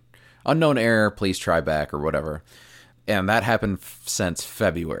 unknown error, please try back, or whatever. And that happened since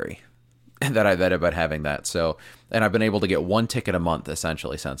February. that I've been having that. So, and I've been able to get 1 ticket a month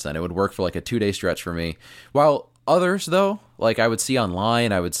essentially since then. It would work for like a 2-day stretch for me. While others, though, like I would see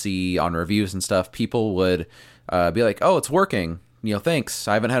online, I would see on reviews and stuff, people would be like, oh, it's working. Thanks.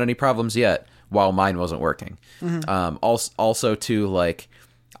 I haven't had any problems yet. while mine wasn't working. Also too, like,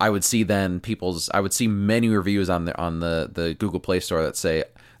 I would see many reviews on the Google Play Store that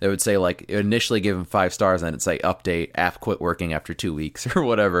would say like initially give them 5 stars and then it'd say update, app quit working after 2 weeks or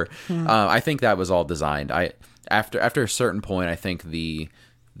whatever. I think that was all designed. After a certain point, I think the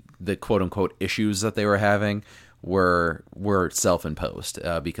quote unquote issues that they were having were self-imposed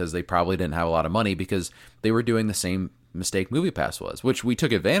because they probably didn't have a lot of money because they were doing the same mistake MoviePass was, which we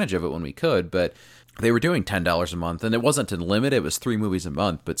took advantage of it when we could, but they were doing $10 a month, and it wasn't unlimited. It was 3 movies a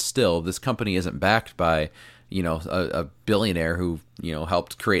month, but still, this company isn't backed by, a billionaire who,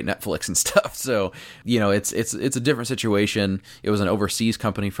 helped create Netflix and stuff. So, it's a different situation. It was an overseas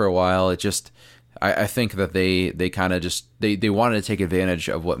company for a while. It just, I think that they kind of just, they wanted to take advantage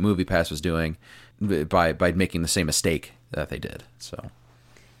of what MoviePass was doing by making the same mistake that they did. So.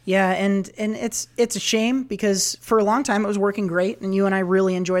 Yeah, and it's a shame because for a long time it was working great, and you and I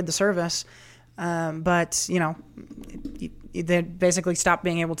really enjoyed the service. But they basically stopped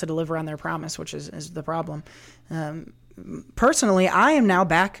being able to deliver on their promise, which is the problem. Personally, I am now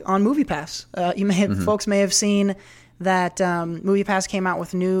back on MoviePass. Folks may have seen that MoviePass came out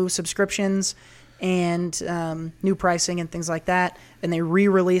with new subscriptions and new pricing and things like that, and they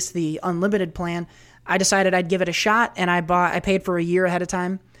re-released the unlimited plan. I decided I'd give it a shot, and I paid for a year ahead of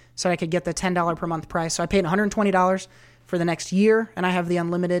time so I could get the $10 per month price. So I paid $120 for the next year, and I have the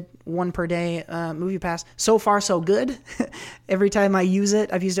unlimited 1 per day MoviePass. So far, so good. Every time I use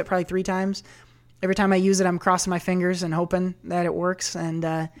it, I've used it probably 3 times. Every time I use it, I'm crossing my fingers and hoping that it works,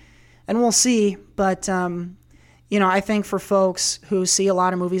 and we'll see. But I think for folks who see a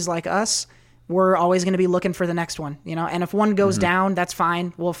lot of movies like us, we're always going to be looking for the next one, and if one goes down, that's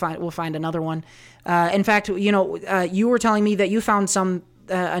fine. We'll find another one. In fact, you were telling me that you found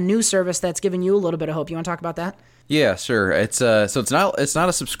a new service that's giving you a little bit of hope. You want to talk about that? Yeah, sure. It's it's not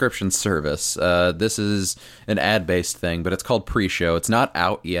a subscription service. This is an ad-based thing, but it's called Pre-Show. It's not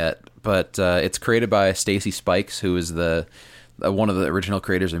out yet, but it's created by Stacy Spikes, who is the one of the original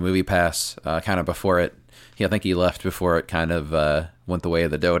creators of MoviePass. Kind of before it, I think he left before it kind of went the way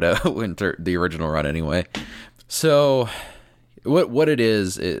of the dodo, the original run anyway. So what it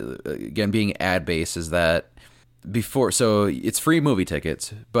is, again, being ad-based, is that so it's free movie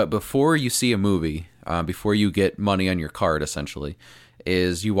tickets, but before you see a movie, before you get money on your card, essentially,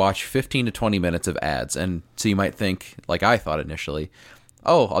 is you watch 15 to 20 minutes of ads. And so you might think, like I thought initially,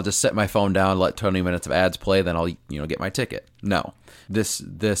 oh, I'll just set my phone down, let 20 minutes of ads play, then I'll get my ticket. No.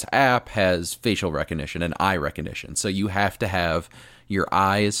 This app has facial recognition and eye recognition. So you have to have your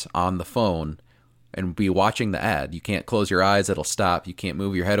eyes on the phone and be watching the ad. You can't close your eyes, it'll stop. You can't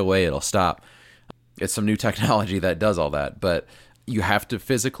move your head away, it'll stop. It's some new technology that does all that, but you have to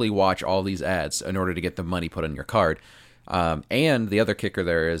physically watch all these ads in order to get the money put on your card. And the other kicker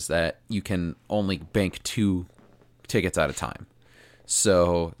there is that you can only bank 2 tickets at a time.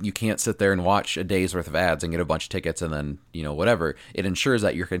 So you can't sit there and watch a day's worth of ads and get a bunch of tickets and then, whatever. It ensures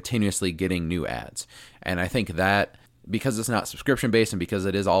that you're continuously getting new ads. And I think that because it's not subscription-based and because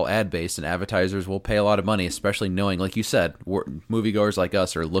it is all ad-based, and advertisers will pay a lot of money, especially knowing, like you said, moviegoers like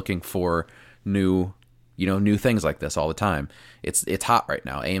us are looking for new things like this all the time. It's hot right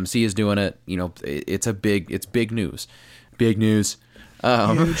now. AMC is doing it. It's big news. Big news.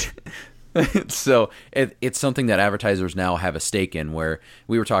 Huge. So it's something that advertisers now have a stake in, where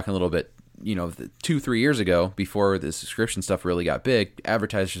we were talking a little bit, 2-3 years ago, before the subscription stuff really got big,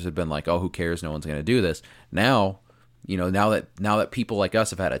 advertisers had been like, oh, who cares? No one's going to do this. Now, now that people like us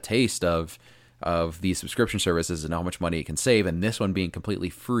have had a taste of these subscription services and how much money it can save, and this one being completely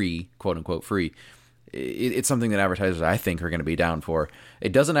free, quote unquote free, it's something that advertisers, I think, are going to be down for.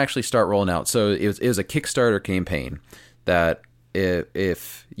 It doesn't actually start rolling out. So it was a Kickstarter campaign that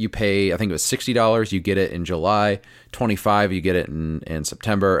if you pay, I think it was $60, you get it in July, $25, you get it in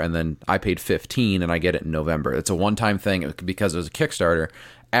September, and then I paid $15 and I get it in November. It's a one-time thing because it was a Kickstarter.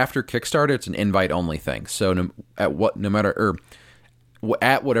 After Kickstarter, it's an invite-only thing. So at whatever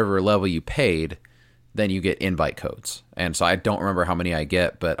level you paid, then you get invite codes. And so I don't remember how many I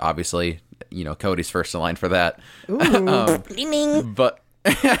get, but obviously, Cody's first in line for that. Ooh, but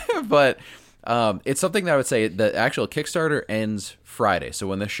it's something that I would say the actual Kickstarter ends Friday. So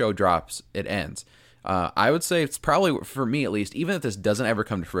when this show drops, it ends. I would say it's probably, for me at least, even if this doesn't ever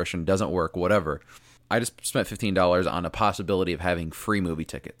come to fruition, doesn't work, whatever, I just spent $15 on a possibility of having free movie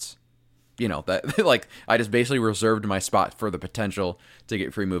tickets. That like I just basically reserved my spot for the potential to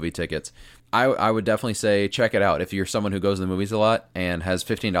get free movie tickets. I would definitely say check it out. If you're someone who goes to the movies a lot and has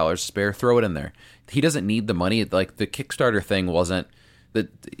 $15 to spare, throw it in there. He doesn't need the money. Like the Kickstarter thing wasn't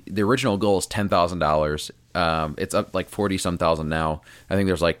the original goal is $10,000. It's up like 40 some thousand now. I think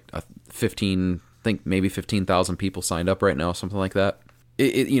there's like maybe 15,000 people signed up right now, something like that.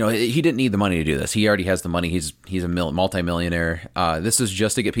 He didn't need the money to do this. He already has the money. He's a multimillionaire. This is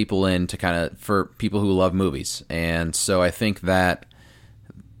just to get people in for people who love movies. And so I think this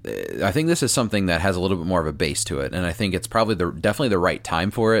is something that has a little bit more of a base to it, and I think it's probably definitely the right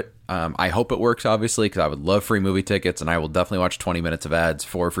time for it. I hope it works, obviously, because I would love free movie tickets, and I will definitely watch 20 minutes of ads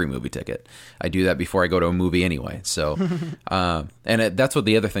for a free movie ticket. I do that before I go to a movie anyway. So, that's what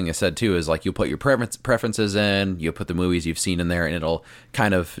the other thing I said too is like you'll put your preferences in, you'll put the movies you've seen in there, and it'll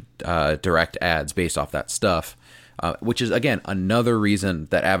kind of direct ads based off that stuff, which is again another reason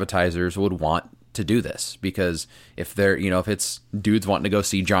that advertisers would want to do this, because if it's dudes wanting to go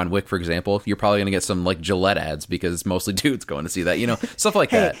see John Wick, for example, you're probably going to get some like Gillette ads because it's mostly dudes going to see that, stuff like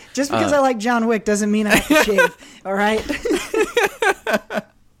that. Just because I like John Wick doesn't mean I have to shave. All right.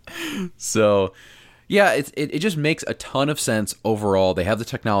 So yeah, it just makes a ton of sense overall. They have the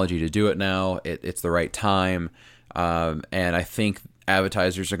technology to do it now. It's the right time. And I think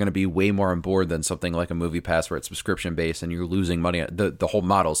advertisers are going to be way more on board than something like a Movie Pass where it's subscription based and you're losing money. The whole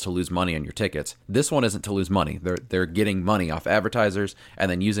model is to lose money on your tickets. This one isn't to lose money. They're getting money off advertisers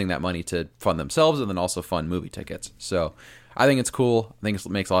and then using that money to fund themselves and then also fund movie tickets. So I think it's cool. I think it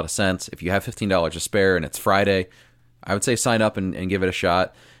makes a lot of sense. If you have $15 to spare and it's Friday, I would say sign up and give it a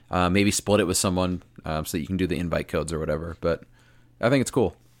shot. Maybe split it with someone so that you can do the invite codes or whatever. But I think it's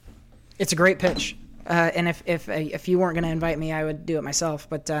cool. It's a great pitch. And if you weren't going to invite me, I would do it myself.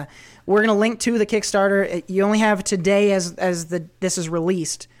 But we're going to link to the Kickstarter. You only have today as this is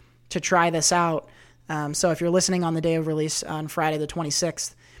released to try this out. So if you're listening on the day of release on Friday the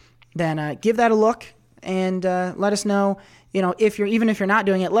 26th, then give that a look and let us know. If you're not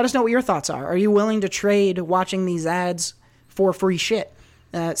doing it, let us know what your thoughts are. Are you willing to trade watching these ads for free shit?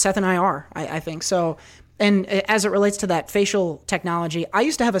 Seth and I are. I think so. And as it relates to that facial technology, I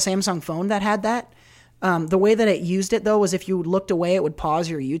used to have a Samsung phone that had that. The way that it used it, though, was if you looked away, it would pause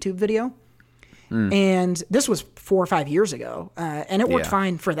your YouTube video. And this was 4 or 5 years ago, and it worked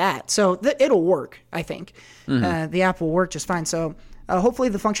fine for that. So it'll work, I think. The app will work just fine. So hopefully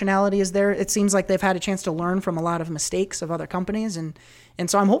the functionality is there. It seems like they've had a chance to learn from a lot of mistakes of other companies, and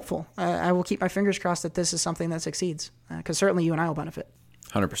so I'm hopeful. I will keep my fingers crossed that this is something that succeeds, because certainly you and I will benefit.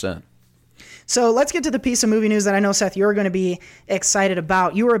 100%. So let's get to the piece of movie news that I know, Seth, you're going to be excited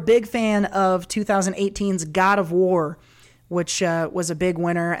about. You were a big fan of 2018's God of War, which was a big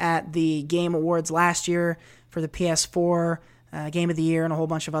winner at the Game Awards last year for the PS4 Game of the Year and a whole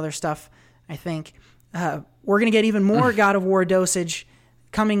bunch of other stuff, I think. We're going to get even more God of War dosage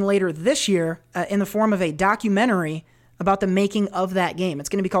coming later this year in the form of a documentary about the making of that game. It's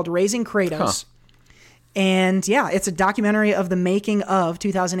going to be called Raising Kratos. Huh. And yeah, it's a documentary of the making of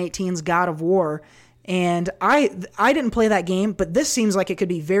 2018's God of War. And I didn't play that game, but this seems like it could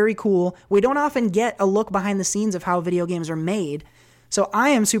be very cool. We don't often get a look behind the scenes of how video games are made. So I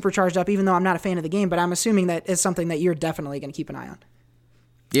am super charged up, even though I'm not a fan of the game, but I'm assuming that is something that you're definitely going to keep an eye on.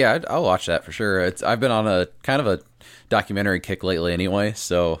 Yeah, I'll watch that for sure. I've been on a kind of a documentary kick lately anyway,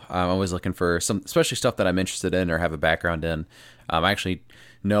 so I'm always looking for some, especially stuff that I'm interested in or have a background in. I actually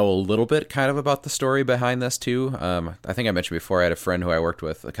know a little bit kind of about the story behind this too. I think I mentioned before I had a friend who I worked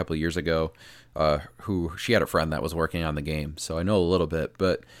with a couple of years ago who she had a friend that was working on the game, so I know a little bit,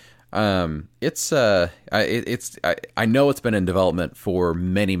 but I know it's been in development for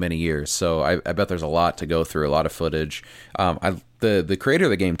many years, so I bet there's a lot to go through, a lot of footage. The creator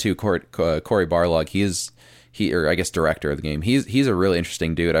of the game too, Cory Barlog, director of the game. He's a really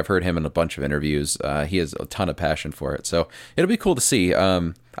interesting dude. I've heard him in a bunch of interviews. He has a ton of passion for it, so it'll be cool to see.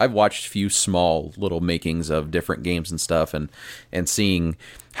 I've watched a few small little makings of different games and stuff, and seeing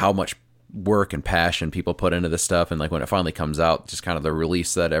how much work and passion people put into this stuff, and like when it finally comes out, just kind of the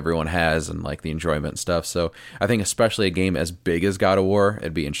release that everyone has and like the enjoyment and stuff. So I think especially a game as big as God of War,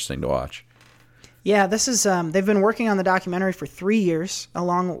 it'd be interesting to watch. Yeah, this is they've been working on the documentary for 3 years,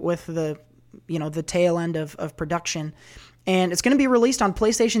 along with the tail end of production, and it's going to be released on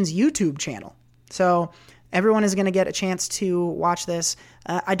PlayStation's YouTube channel. So everyone is going to get a chance to watch this.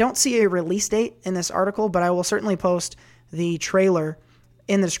 I don't see a release date in this article, but I will certainly post the trailer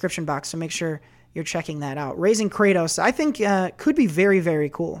in the description box, so make sure you're checking that out. Raising Kratos, I think, could be very, very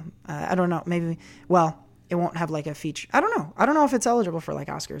cool. I don't know, maybe, well, it won't have like a feature. I don't know if it's eligible for like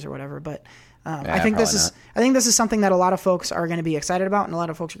Oscars or whatever, but I think this is something that a lot of folks are going to be excited about and a lot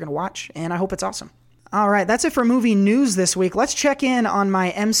of folks are going to watch, and I hope it's awesome. All right, that's it for movie news this week. Let's check in on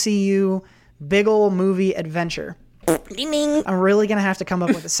my MCU big ol' movie adventure. I'm really going to have to come up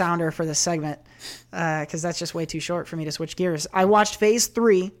with a sounder for this segment because that's just way too short for me to switch gears. I watched Phase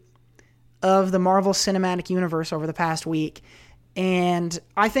 3 of the Marvel Cinematic Universe over the past week, and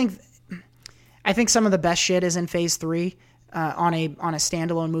I think I think some of the best shit is in Phase 3 on a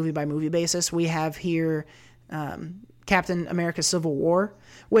standalone movie by movie basis. We have here Captain America: Civil War,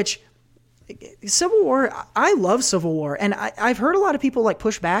 which Civil War, I love Civil War, and I've heard a lot of people like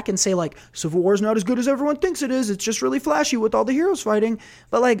push back and say like Civil War is not as good as everyone thinks it is. It's just really flashy with all the heroes fighting.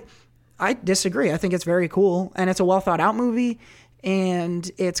 But like, I disagree. I think it's very cool, and it's a well thought out movie, and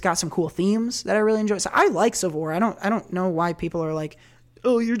it's got some cool themes that I really enjoy. So I like Civil War. I don't know why people are like,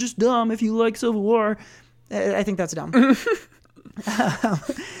 oh, you're just dumb if you like Civil War. I think that's dumb.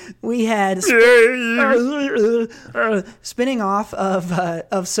 We had spinning off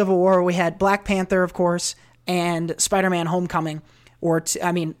of Civil War. We had Black Panther, of course, and Spider-Man: Homecoming.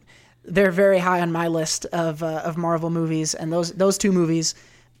 They're very high on my list of Marvel movies, and those two movies,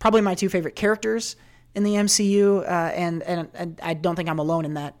 probably my two favorite characters in the MCU, and I don't think I'm alone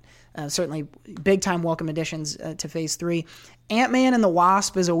in that. Certainly, big time welcome additions to Phase 3. Ant-Man and the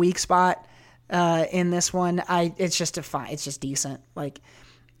Wasp is a weak spot in this one. It's just decent. Like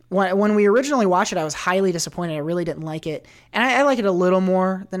when we originally watched it, I was highly disappointed. I really didn't like it, and I like it a little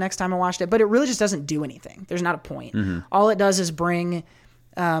more the next time I watched it. But it really just doesn't do anything. There's not a point. Mm-hmm. All it does is bring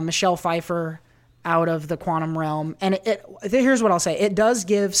Michelle Pfeiffer out of the quantum realm, and here's what I'll say: it does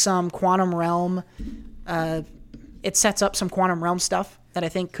give some quantum realm. It sets up some quantum realm stuff that I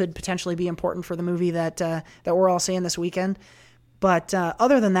think could potentially be important for the movie that we're all seeing this weekend. But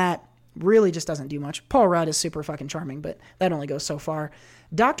other than that, really just doesn't do much. Paul Rudd is super fucking charming, but that only goes so far.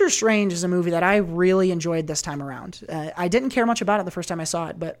 Doctor Strange is a movie that I really enjoyed this time around. I didn't care much about it the first time I saw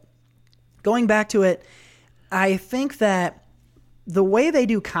it, but going back to it, I think that the way they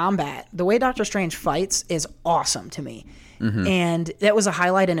do combat, the way Doctor Strange fights is awesome to me. Mm-hmm. And that was a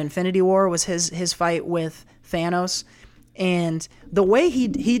highlight in Infinity War, was his fight with Thanos. And the way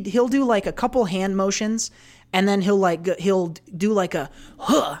he'll do like a couple hand motions, and then he'll do like a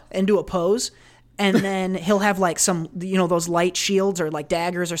huh and do a pose, and then he'll have like some, those light shields or like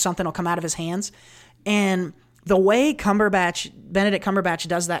daggers or something will come out of his hands. And the way Benedict Cumberbatch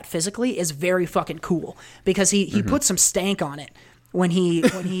does that physically is very fucking cool, because he puts some stank on it when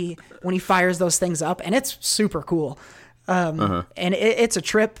he fires those things up, and it's super cool. And it's a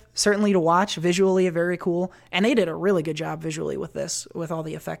trip, certainly, to watch. Visually, very cool. And they did a really good job visually with this, with all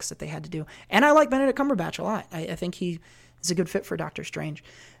the effects that they had to do. And I like Benedict Cumberbatch a lot. I think he is a good fit for Doctor Strange.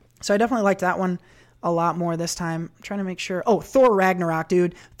 So I definitely liked that one a lot more this time. I'm trying to make sure. Oh, Thor Ragnarok,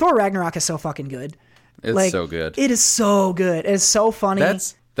 dude. Thor Ragnarok is so fucking good. It's so good. It is so good. It's so funny.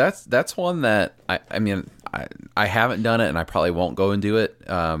 That's one that, I haven't done it, and I probably won't go and do it.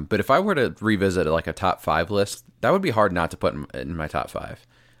 But if I were to revisit like a top 5 list, that would be hard not to put in my top 5.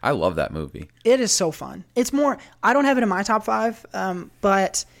 I love that movie. It is so fun. It's more, I don't have it in my top 5,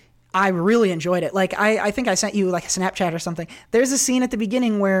 but I really enjoyed it. Like, I think I sent you like a Snapchat or something. There's a scene at the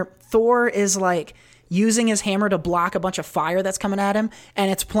beginning where Thor is like using his hammer to block a bunch of fire that's coming at him,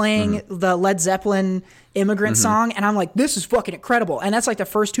 and it's playing the Led Zeppelin Immigrant song, and I'm like, this is fucking incredible. And that's like the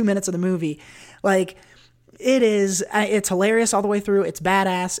first 2 minutes of the movie. Like, it's hilarious all the way through. It's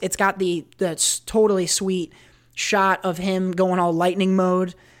badass. It's got the totally sweet shot of him going all lightning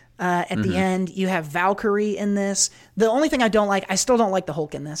mode at the end. You have Valkyrie in this. The only thing I still don't like the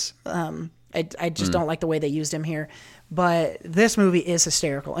Hulk in this. I just don't like the way they used him here. But this movie is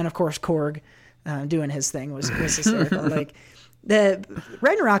hysterical. And of course, Korg doing his thing was hysterical. Like, the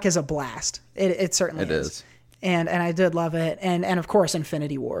Ragnarok is a blast. It certainly is. And I did love it. And of course,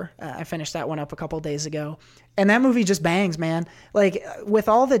 Infinity War. I finished that one up a couple days ago. And that movie just bangs, man. Like, with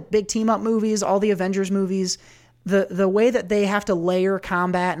all the big team-up movies, all the Avengers movies, the way that they have to layer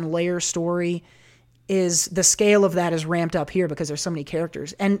combat and layer story, is the scale of that is ramped up here because there's so many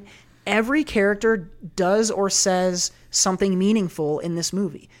characters. And every character does or says something meaningful in this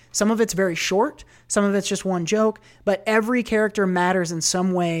movie. Some of it's very short. Some of it's just one joke. But every character matters in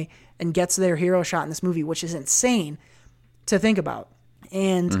some way and gets their hero shot in this movie, which is insane to think about.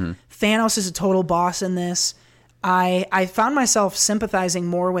 And Thanos is a total boss in this. I found myself sympathizing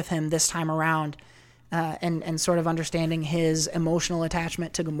more with him this time around, and sort of understanding his emotional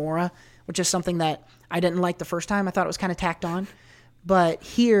attachment to Gamora, which is something that I didn't like the first time. I thought it was kind of tacked on. But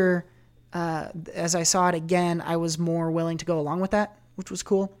here, as I saw it again, I was more willing to go along with that, which was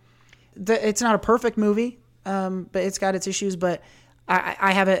cool. It's not a perfect movie, but it's got its issues, but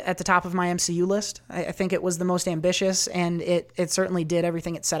I have it at the top of my MCU list. I think it was the most ambitious, and it certainly did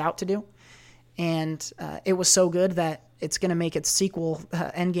everything it set out to do. And it was so good that it's going to make its sequel,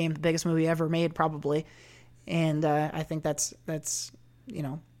 Endgame, the biggest movie ever made, probably. And I think that's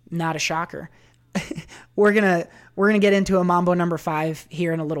not a shocker. We're gonna get into a Mambo number 5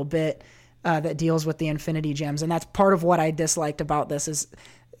 here in a little bit that deals with the Infinity Gems, and that's part of what I disliked about this is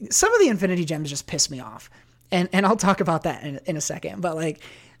some of the Infinity Gems just piss me off. And I'll talk about that in a second. But like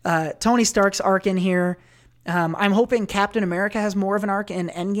Tony Stark's arc in here, I'm hoping Captain America has more of an arc in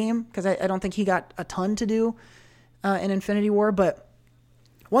Endgame, because I don't think he got a ton to do in Infinity War. But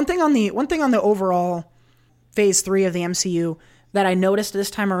one thing on the overall Phase 3 of the MCU that I noticed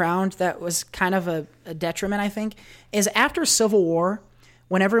this time around that was kind of a detriment, I think, is after Civil War,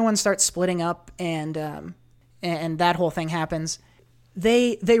 when everyone starts splitting up and that whole thing happens,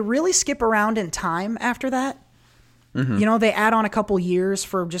 they really skip around in time after that. Mm-hmm. You know, they add on a couple years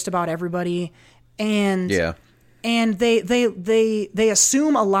for just about everybody, and they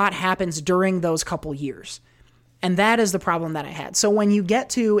assume a lot happens during those couple years, and that is the problem that I had. So when you get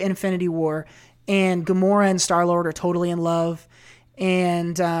to Infinity War and Gamora and Star-Lord are totally in love,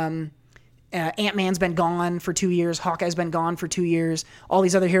 and Ant-Man's been gone for 2 years, Hawkeye's been gone for 2 years, all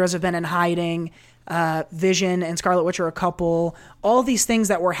these other heroes have been in hiding, Vision and Scarlet Witch are a couple, all these things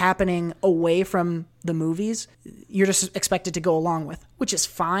that were happening away from the movies, you're just expected to go along with, which is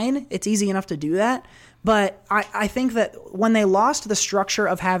fine. It's easy enough to do that. But I think that when they lost the structure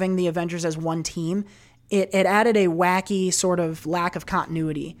of having the Avengers as one team, it added a wacky sort of lack of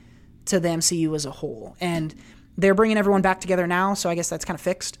continuity to the MCU as a whole. And they're bringing everyone back together now, so I guess that's kind of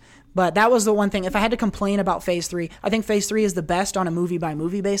fixed. But that was the one thing. If I had to complain about Phase 3, I think Phase 3 is the best on a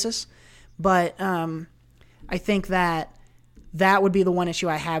movie-by-movie basis. But I think that would be the one issue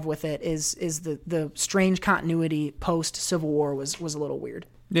I have with it is the strange continuity post-Civil War was a little weird.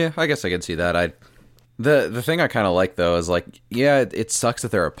 Yeah, I guess I can see that. The thing I kind of like, though, is like, yeah, it sucks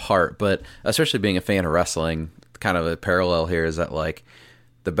that they're apart, but especially being a fan of wrestling, kind of a parallel here is that, like,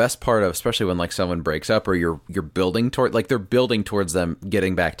 the best part of, especially when like someone breaks up or you're building toward, like they're building towards them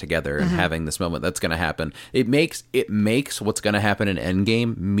getting back together and having this moment that's going to happen. It makes what's going to happen in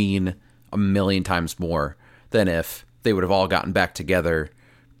Endgame mean a million times more than if they would have all gotten back together,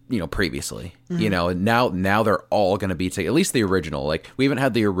 you know, previously. You know, and now they're all going to be together. At least the original. Like, we haven't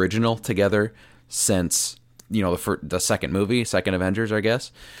had the original together since, you know, the second movie, second Avengers, I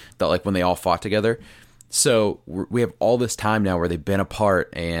guess. That, like, when they all fought together. So we have all this time now where they've been apart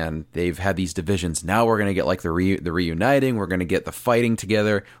and they've had these divisions. Now we're going to get like the reuniting. We're going to get the fighting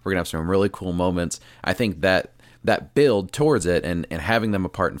together. We're going to have some really cool moments. I think that build towards it and having them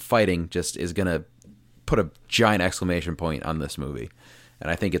apart and fighting just is going to put a giant exclamation point on this movie. And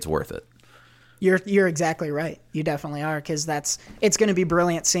I think it's worth it. You're exactly right. You definitely are, because it's going to be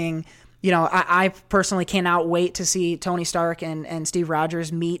brilliant seeing, you know, I personally cannot wait to see Tony Stark and Steve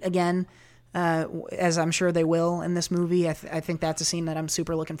Rogers meet again. As I'm sure they will in this movie. I think that's a scene that I'm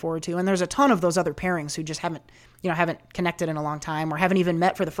super looking forward to. And there's a ton of those other pairings who just haven't connected in a long time or haven't even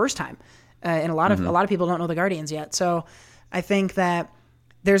met for the first time. And a lot of people don't know the Guardians yet. So I think that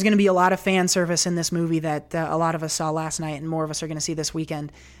there's going to be a lot of fan service in this movie that a lot of us saw last night and more of us are going to see this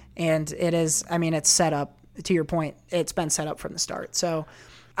weekend. And it's set up, to your point, it's been set up from the start. So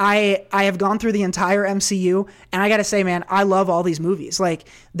I have gone through the entire MCU, and I got to say, man, I love all these movies. Like,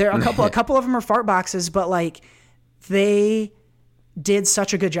 there are a couple of them are fart boxes, but like they did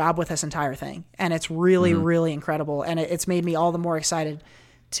such a good job with this entire thing, and it's really, really incredible. And it's made me all the more excited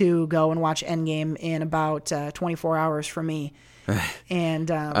to go and watch Endgame in about 24 hours for me. And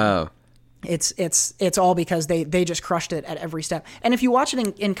it's all because they just crushed it at every step. And if you watch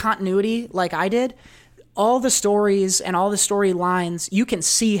it in continuity, like I did, all the stories and all the storylines, you can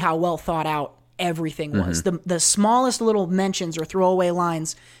see how well thought out everything was. The smallest little mentions or throwaway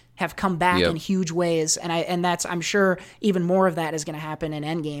lines have come back in huge ways, and that's, I'm sure even more of that is going to happen in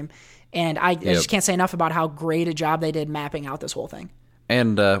Endgame. And I just can't say enough about how great a job they did mapping out this whole thing.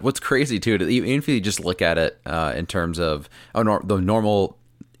 And what's crazy too, even if you just look at it in terms of the normal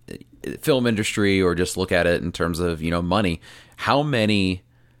film industry, or just look at it in terms of, you know, money, how many,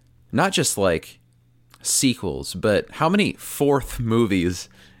 not just like sequels, but how many fourth movies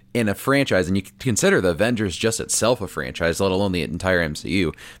in a franchise, and you consider the Avengers just itself a franchise, let alone the entire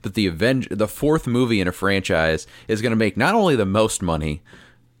MCU, but the fourth movie in a franchise is going to make not only the most money,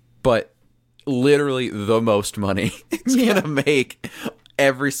 but literally the most money. It's going to make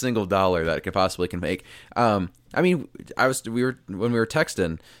every single dollar that it could possibly can make. I mean, when we were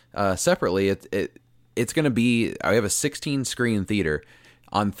texting separately, it's going to be, I have a 16 screen theater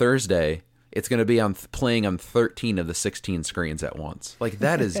on Thursday. It's going to be playing on 13 of the 16 screens at once. Like,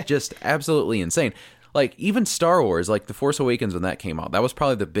 that is just absolutely insane. Like, even Star Wars, like The Force Awakens, when that came out, that was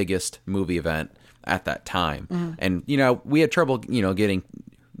probably the biggest movie event at that time. And, you know, we had trouble, you know, getting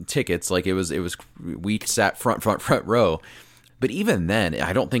tickets. Like, we sat front row. But even then,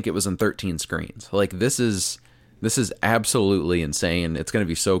 I don't think it was in 13 screens. Like, this is absolutely insane. It's going to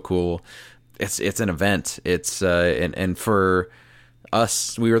be so cool. It's an event. It's and for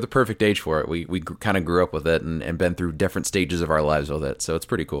we were the perfect age for it. We kind of grew up with it and been through different stages of our lives with it. So it's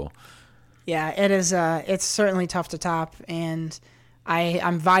pretty cool. Yeah, it is. It's certainly tough to top, and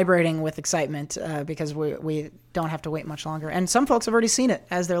I'm vibrating with excitement because we don't have to wait much longer. And some folks have already seen it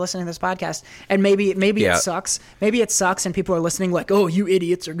as they're listening to this podcast. And maybe it sucks. Maybe it sucks, and people are listening like, "Oh, you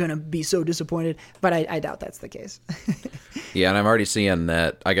idiots are gonna be so disappointed." But I doubt that's the case. Yeah, and I'm already seeing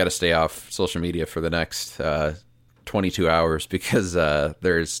that I got to stay off social media for the next 22 hours because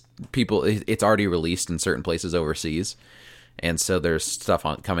there's people. It's already released in certain places overseas, and so there's stuff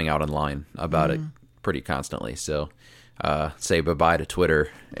coming out online about it pretty constantly. So. Say bye-bye to Twitter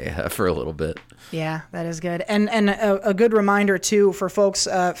for a little bit. Yeah, that is good. And a good reminder, too, for folks,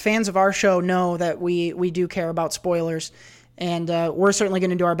 fans of our show know that we do care about spoilers. And we're certainly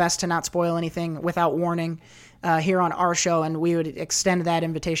going to do our best to not spoil anything without warning here on our show. And we would extend that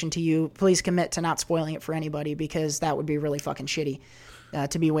invitation to you. Please commit to not spoiling it for anybody because that would be really fucking shitty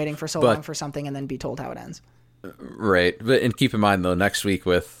to be waiting for so long for something and then be told how it ends. Right. And keep in mind, though, next week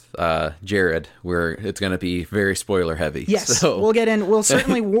with Jared, where it's going to be very spoiler heavy. Yes, so. We'll get in. We'll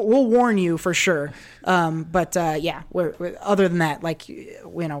certainly we'll warn you for sure. But yeah, we're other than that, like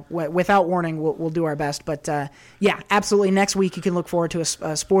without warning, we'll do our best. But yeah, absolutely. Next week you can look forward to a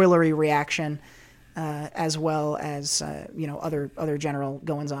spoilery reaction, as well as other general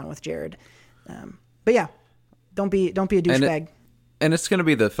goings on with Jared. But yeah, don't be a douchebag. And it's going to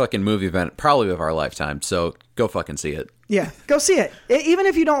be the fucking movie event probably of our lifetime, so go fucking see it. Yeah, go see it. Even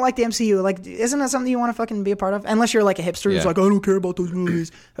if you don't like the MCU, like, isn't that something you want to fucking be a part of? Unless you're like a hipster who's like, I don't care about those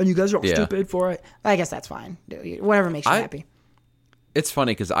movies, and you guys are all stupid for it. I guess that's fine. Whatever makes you happy. It's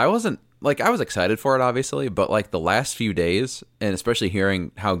funny because I was excited for it, obviously, but like the last few days, and especially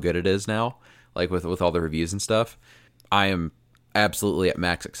hearing how good it is now, like with all the reviews and stuff, I am absolutely at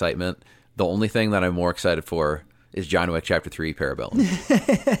max excitement. The only thing that I'm more excited for is John Wick Chapter 3 Parabellum.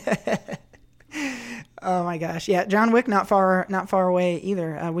 Oh my gosh. Yeah, John Wick not far away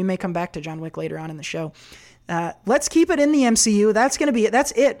either. We may come back to John Wick later on in the show. Let's keep it in the MCU.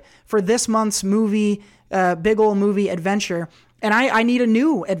 That's it for this month's movie, big ol' movie adventure. And I need a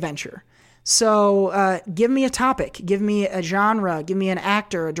new adventure. So give me a topic, give me a genre, give me an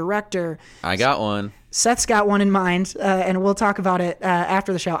actor, a director. I got one. Seth's got one in mind, and we'll talk about it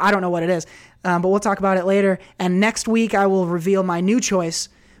after the show. I don't know what it is, but we'll talk about it later. And next week, I will reveal my new choice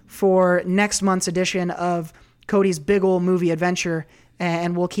for next month's edition of Cody's Big Ol' Movie Adventure,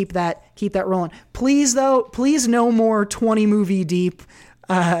 and we'll keep that rolling. Please, no more 20 movie deep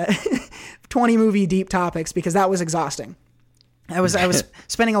topics because that was exhausting. I was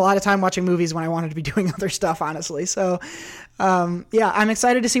spending a lot of time watching movies when I wanted to be doing other stuff, honestly. So, yeah, I'm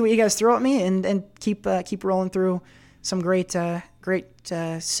excited to see what you guys throw at me and keep rolling through some great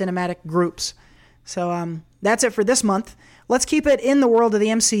cinematic groups. So that's it for this month. Let's keep it in the world of the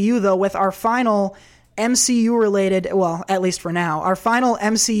MCU, though, with our final MCU-related, well, at least for now, our final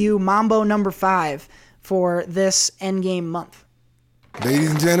MCU Mambo number 5 for this Endgame month.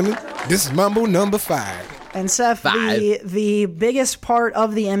 Ladies and gentlemen, this is Mambo number 5. And Seth, the biggest part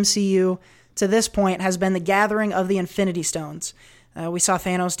of the MCU to this point has been the gathering of the Infinity Stones. We saw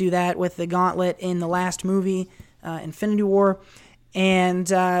Thanos do that with the gauntlet in the last movie, Infinity War. And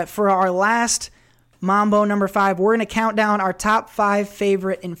for our last Mambo number 5, we're going to count down our top 5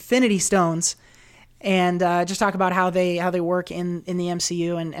 favorite Infinity Stones and just talk about how they work in the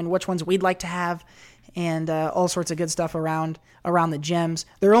MCU and which ones we'd like to have and all sorts of good stuff around the gems.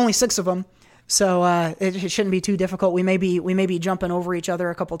 There are only 6 of them. So it shouldn't be too difficult. We may be jumping over each other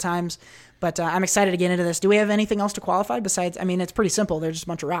a couple times, but I'm excited to get into this. Do we have anything else to qualify besides? I mean, it's pretty simple. They're just a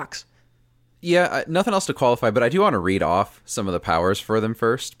bunch of rocks. Yeah, nothing else to qualify, but I do want to read off some of the powers for them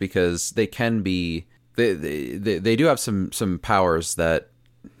first because they can be. They do have some powers that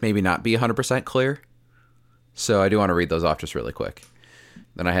maybe not be 100% clear. So I do want to read those off just really quick.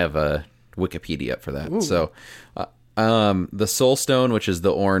 Then I have a Wikipedia up for that. Ooh. So. The Soul Stone, which is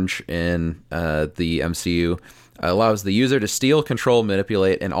the orange in the MCU, allows the user to steal, control,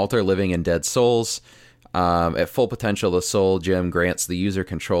 manipulate, and alter living and dead souls. At full potential, the Soul Gem grants the user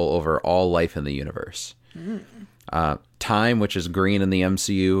control over all life in the universe. Time, which is green in the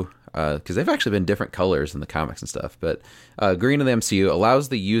MCU, because they've actually been different colors in the comics and stuff, but green in the MCU allows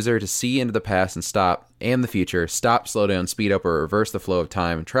the user to see into the past and the future, stop, slow down, speed up, or reverse the flow of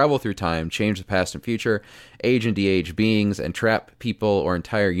time, travel through time, change the past and future, age and de-age beings, and trap people or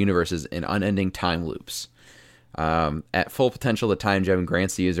entire universes in unending time loops. At full potential, the Time Gem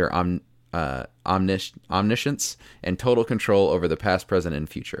grants the user omniscience and total control over the past, present, and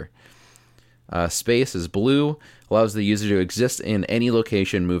future. Space is blue, allows the user to exist in any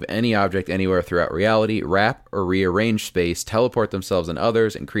location, move any object anywhere throughout reality, wrap or rearrange space, teleport themselves and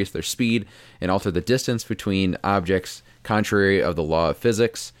others, increase their speed, and alter the distance between objects contrary to the law of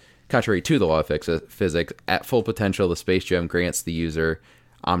physics. At full potential, the space gem grants the user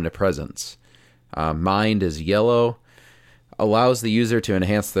omnipresence. Mind is yellow, allows the user to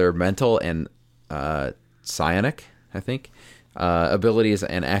enhance their mental and psionic, abilities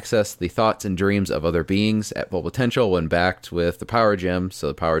and access the thoughts and dreams of other beings at full potential when backed with the power gem. So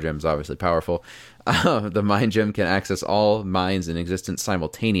the power gem is obviously powerful. The mind gem can access all minds in existence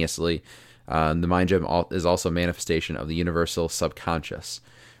simultaneously. The mind gem is also a manifestation of the universal subconscious.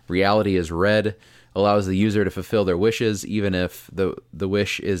 Reality is red, allows the user to fulfill their wishes even if the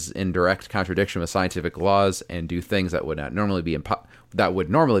wish is in direct contradiction with scientific laws, and do things that would normally be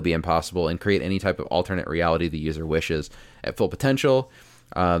impossible, and create any type of alternate reality the user wishes. At full potential,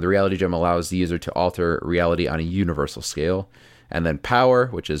 the reality gem allows the user to alter reality on a universal scale. And then power,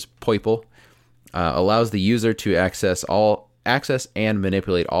 which is purple, allows the user to access and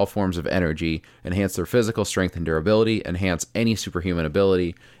manipulate all forms of energy, enhance their physical strength and durability, enhance any superhuman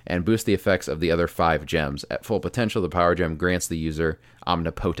ability, and boost the effects of the other 5 gems. At full potential, the power gem grants the user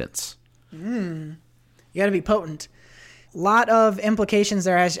omnipotence. You got to be potent. Lot of implications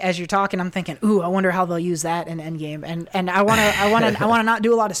there. As you're talking, I'm thinking, ooh, I wonder how they'll use that in Endgame. And I want to not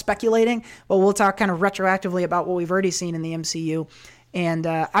do a lot of speculating, but we'll talk kind of retroactively about what we've already seen in the MCU. And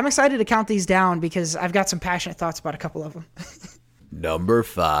I'm excited to count these down because I've got some passionate thoughts about a couple of them. Number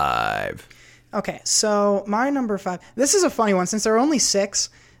 5. Okay, so my number 5. This is a funny one since there are only 6.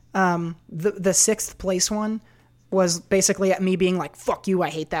 The 6th place one was basically me being like, "Fuck you, I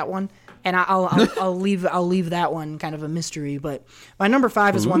hate that one." And I'll leave that one kind of a mystery. But my number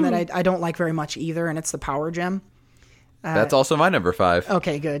 5 is one that I don't like very much either, and it's the power gem. That's also my number 5.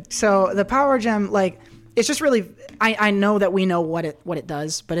 Okay, good. So the power gem, like, it's just really, I know that we know what it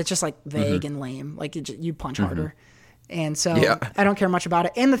does, but it's just like vague and lame. Like you punch harder. And so I don't care much about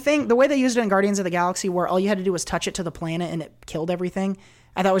it. And the way they used it in Guardians of the Galaxy, where all you had to do was touch it to the planet and it killed everything,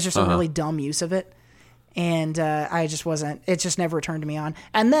 I thought was just a really dumb use of it. And I just wasn't, it just never turned me on.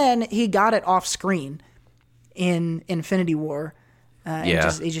 And then he got it off screen in Infinity War. He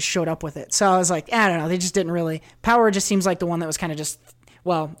just showed up with it. So I was like, I don't know. They just didn't really, power just seems like the one that was kind of just,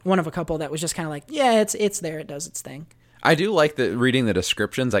 well, one of a couple that was just kind of like, yeah, it's there. It does its thing. I do like reading the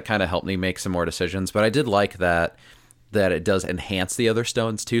descriptions. That kind of helped me make some more decisions, but I did like that it does enhance the other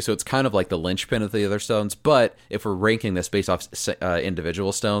stones too. So it's kind of like the linchpin of the other stones. But if we're ranking this based off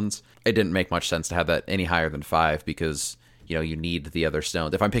individual stones, it didn't make much sense to have that any higher than 5 because, you know, you need the other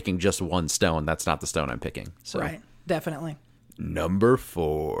stones. If I'm picking just one stone, that's not the stone I'm picking. So. Right. Definitely. Number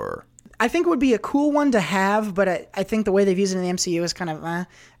 4. I think it would be a cool one to have, but I think the way they've used it in the MCU is kind of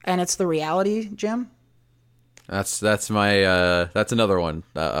and it's the reality gem. That's my that's another one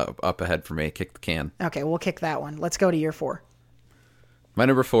up ahead for me. Kick the can. Okay, we'll kick that one. Let's go to your 4. My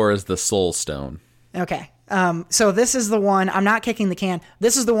number 4 is the Soul Stone. Okay. So this is the one, I'm not kicking the can.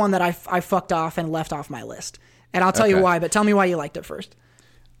 This is the one that I fucked off and left off my list. And I'll tell you why, but tell me why you liked it first.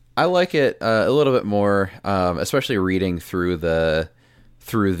 I like it a little bit more, especially reading through the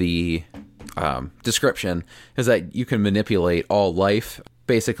description, is that you can manipulate all life.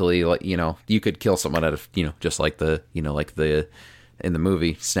 Basically, like, you know, you could kill someone out of, you know, just like in the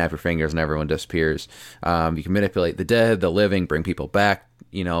movie, snap your fingers and everyone disappears. You can manipulate the dead, the living, bring people back.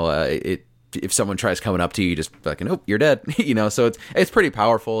 You know, if someone tries coming up to you, you just fucking, oh, you're dead. You know, so it's pretty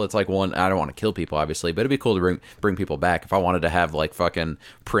powerful. It's like one, I don't want to kill people, obviously, but it'd be cool to bring people back. If I wanted to have like fucking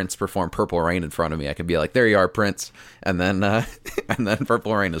Prince perform Purple Rain in front of me, I could be like, there you are, Prince, and then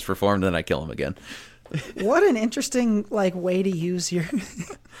Purple Rain is performed, and then I kill him again. What an interesting like way to use your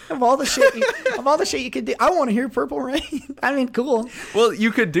of all the shit you could do. I want to hear Purple Rain. I mean, cool. Well,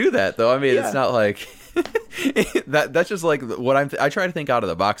 you could do that though. I mean, It's not like that's just like what I try to think out of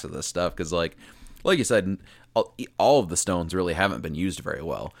the box of this stuff, because like you said, all of the stones really haven't been used very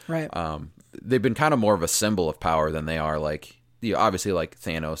well. Right. They've been kind of more of a symbol of power than they are like, you know, obviously like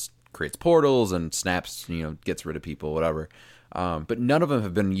Thanos creates portals and snaps, you know, gets rid of people, whatever. But none of them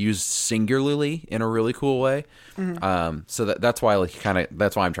have been used singularly in a really cool way. So that's why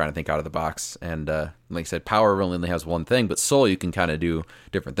that's why I'm trying to think out of the box. And like I said, power really only has one thing, but soul, you can kind of do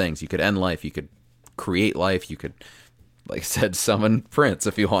different things. You could end life, you could create life, you could, like I said, summon Prince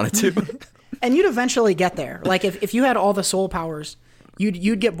if you wanted to. And you'd eventually get there. Like if you had all the soul powers,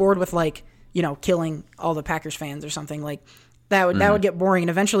 you'd get bored with, like, you know, killing all the Packers fans or something. Like that would get boring, and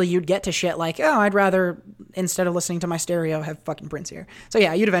eventually you'd get to shit like, oh, I'd rather, instead of listening to my stereo, have fucking Prince here. So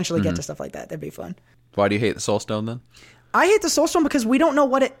yeah, you'd eventually get to stuff like that. That'd be fun. Why do you hate the Soul Stone then? I hate the Soul Stone because we don't know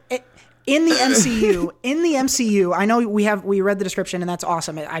what it In the MCU, I know we read the description and that's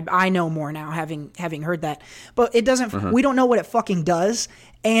awesome. I know more now having heard that, but it doesn't. We don't know what it fucking does,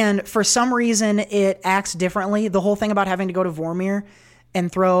 and for some reason it acts differently. The whole thing about having to go to Vormir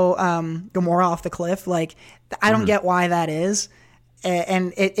and throw Gamora off the cliff, like I don't get why that is.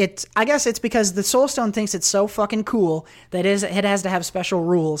 And it I guess it's because the Soul Stone thinks it's so fucking cool that it has to have special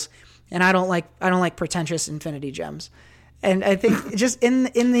rules, and I don't like pretentious Infinity Gems. And I think just in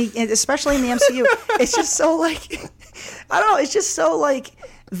the especially in the MCU, it's just so like I don't know. It's just so like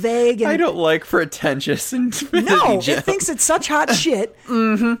vague. And, I don't like pretentious Infinity Gems. It thinks it's such hot shit.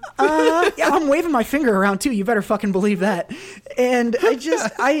 Yeah, I'm waving my finger around too. You better fucking believe that. And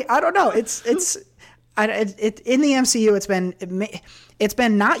I don't know. It's in the MCU. It's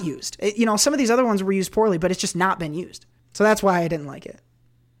been not used. Some of these other ones were used poorly, but it's just not been used. So that's why I didn't like it.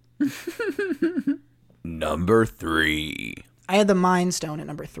 Number 3. I had the Mind Stone at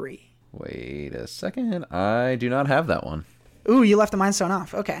number 3. Wait a second. I do not have that one. Ooh, you left the Mind Stone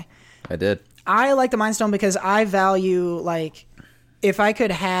off. Okay. I did. I like the Mind Stone because I value, like, if I could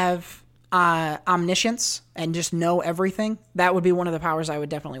have omniscience and just know everything, that would be one of the powers I would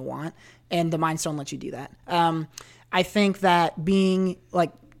definitely want. And the Mind Stone lets you do that. I think that being,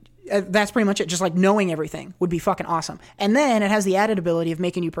 like, that's pretty much it. Just like knowing everything would be fucking awesome. And then it has the added ability of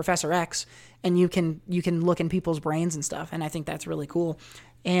making you Professor X, and you can look in people's brains and stuff. And I think that's really cool.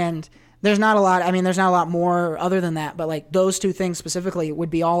 And there's not a lot more other than that, but like those two things specifically would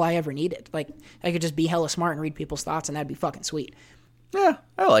be all I ever needed. Like I could just be hella smart and read people's thoughts, and that'd be fucking sweet. Yeah,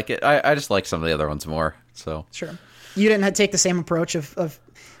 I like it. I just like some of the other ones more. So sure. You didn't take the same approach of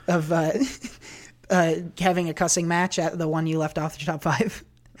having a cussing match at the one you left off the top 5.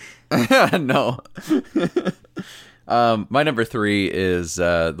 No. My number 3 is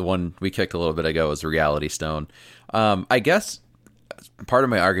the one we kicked a little bit ago, is Reality Stone. I guess part of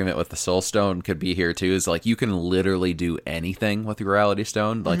my argument with the Soul Stone could be here too, is like you can literally do anything with the Reality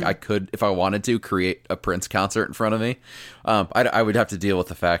Stone. Like I could, if I wanted to, create a Prince concert in front of me. I would have to deal with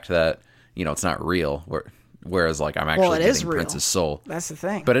the fact that it's not real. Whereas, like, I'm actually getting Prince's soul. That's the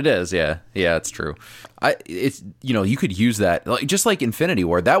thing. But it is, yeah, it's true. It's you could use that, like, just like Infinity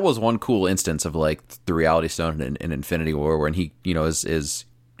War. That was one cool instance of like the Reality Stone in Infinity War, when he, is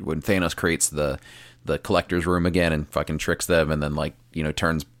when Thanos creates the collector's room again and fucking tricks them, and then like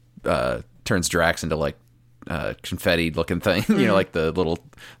turns Drax into like confetti looking thing, like the little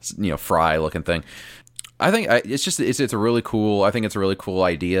fry looking thing. I think it's a really cool. I think it's a really cool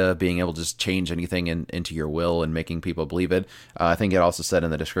idea, being able to just change anything into your will and making people believe it. I think it also said in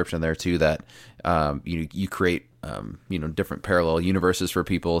the description there too that you create different parallel universes for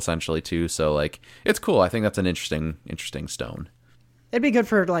people essentially too. So like it's cool. I think that's an interesting stone. It'd be good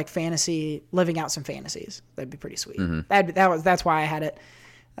for like fantasy, living out some fantasies. That'd be pretty sweet. Mm-hmm. That's why I had it.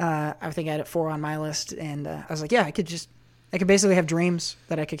 I think I had it 4 on my list, and I was like, yeah, I could basically have dreams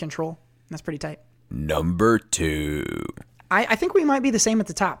that I could control. That's pretty tight. Number 2. I think we might be the same at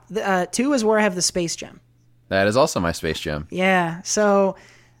the top. 2 is where I have the Space Gem. That is also my Space Gem. Yeah. So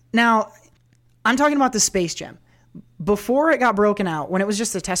now I'm talking about the Space Gem. Before it got broken out, when it was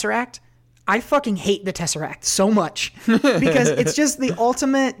just the Tesseract, I fucking hate the Tesseract so much because it's just the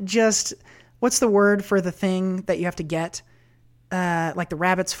ultimate, what's the word for the thing that you have to get? Like the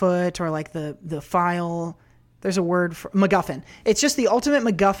rabbit's foot, or like the file. There's a word for MacGuffin. It's just the ultimate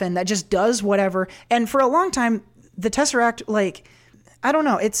MacGuffin that just does whatever. And for a long time, the Tesseract, like, I don't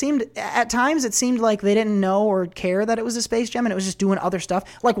know. At times it seemed like they didn't know or care that it was a Space Gem, and it was just doing other stuff.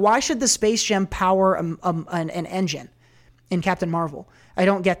 Like, why should the Space Gem power an engine in Captain Marvel? I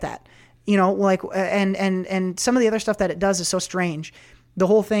don't get that. Like, and some of the other stuff that it does is so strange. The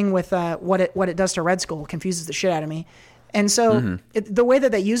whole thing with what it does to Red Skull confuses the shit out of me. And so the way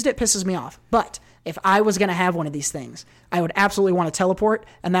that they used it pisses me off. But if I was going to have one of these things, I would absolutely want to teleport,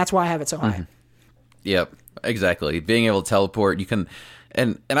 and that's why I have it so high. Yep, exactly. Being able to teleport, you can,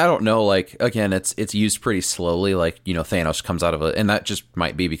 and I don't know, like, again, it's used pretty slowly. Like, Thanos comes out of it, and that just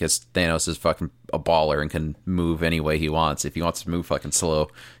might be because Thanos is fucking a baller and can move any way he wants. If he wants to move fucking slow,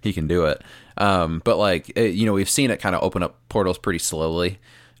 he can do it. But like, we've seen it kind of open up portals pretty slowly.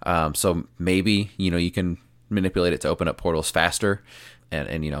 So maybe, you can manipulate it to open up portals faster.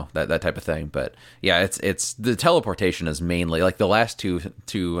 And that type of thing. But yeah, it's the teleportation is mainly like the last two,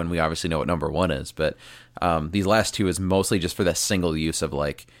 and we obviously know what number 1 is, but these last 2 is mostly just for that single use of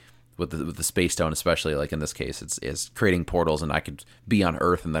like with the Space Stone, especially like in this case, it's creating portals, and I could be on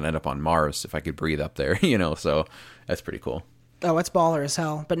Earth and then end up on Mars if I could breathe up there, so that's pretty cool. Oh, it's baller as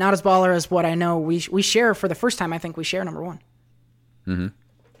hell, but not as baller as what I know we share for the first time. I think we share number 1. Mm-hmm.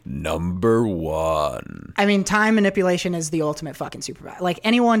 number 1. I mean, time manipulation is the ultimate fucking superpower. Like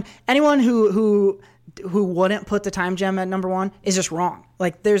anyone who wouldn't put the time gem at number 1 is just wrong.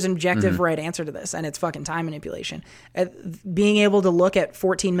 Like there's an objective right answer to this, and it's fucking time manipulation. Being able to look at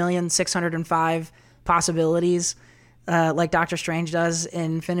 14,605 possibilities, like Doctor Strange does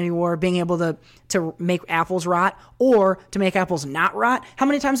in Infinity War, being able to make apples rot or to make apples not rot. How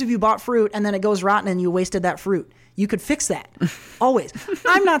many times have you bought fruit and then it goes rotten and you wasted that fruit? You could fix that. Always.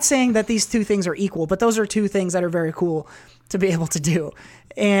 I'm not saying that these two things are equal, but those are two things that are very cool to be able to do.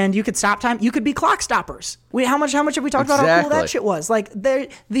 And you could stop time. You could be clock stoppers. How much have we talked about how cool that shit was? Like the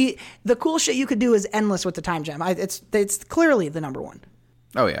cool shit you could do is endless with the time gem. It's clearly the number 1.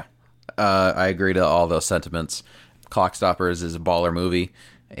 Oh yeah. I agree to all those sentiments. Clock Stoppers is a baller movie,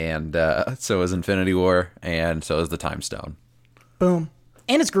 and so is Infinity War, and so is the Time Stone. Boom.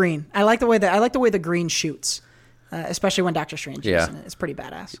 And it's green. I like the way the green shoots, especially when Doctor Strange is in it. It's pretty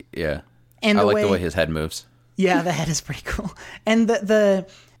badass. Yeah. And I like the way his head moves. Yeah, the head is pretty cool. And the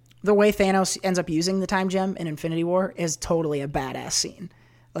way Thanos ends up using the time gem in Infinity War is totally a badass scene.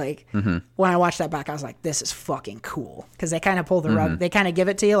 Like, when I watched that back, I was like, this is fucking cool. Because they kind of pull the rug. They kind of give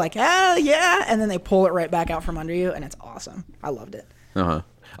it to you like, oh, yeah. And then they pull it right back out from under you. And it's awesome. I loved it.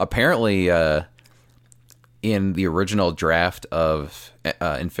 Apparently, in the original draft of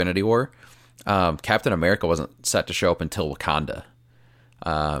Infinity War, Captain America wasn't set to show up until Wakanda.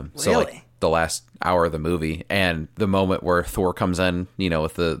 So, like, the last hour of the movie. And the moment where Thor comes in,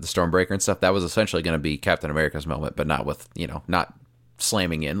 with the Stormbreaker and stuff, that was essentially going to be Captain America's moment, but not with, not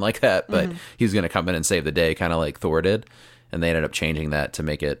slamming in like that, but he's going to come in and save the day, kind of like Thor did. And they ended up changing that to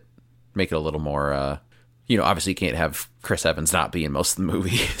make it a little more, obviously you can't have Chris Evans not be in most of the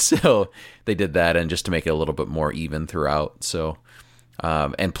movie. So they did that, and just to make it a little bit more even throughout. So,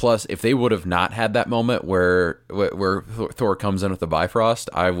 and plus, if they would have not had that moment where Thor comes in with the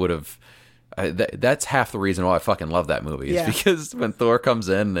Bifrost, I would have, that's half the reason why I fucking love that movie, is because when Thor comes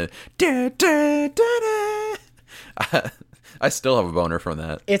in, I still have a boner from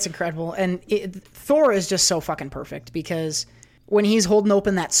that. It's incredible. And Thor is just so fucking perfect, because when he's holding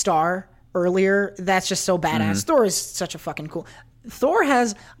open that star earlier, that's just so badass. Thor is such a fucking cool.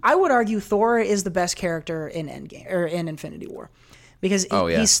 I would argue Thor is the best character in Endgame or in Infinity War, because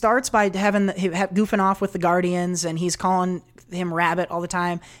he starts by goofing off with the Guardians, and he's calling him Rabbit all the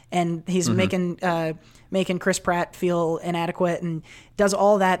time, and he's making Chris Pratt feel inadequate, and does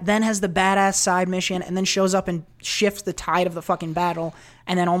all that, then has the badass side mission, and then shows up and shifts the tide of the fucking battle,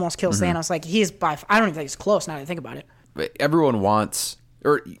 and then almost kills Thanos. Like, I don't even think he's close now that I think about it. But everyone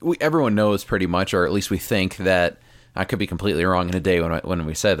everyone knows pretty much, or at least we think that, I could be completely wrong in a day when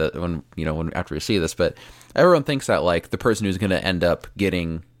we say that, after we see this, but everyone thinks that, like, the person who's going to end up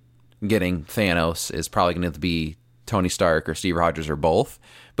getting Thanos is probably going to be Tony Stark or Steve Rogers or both,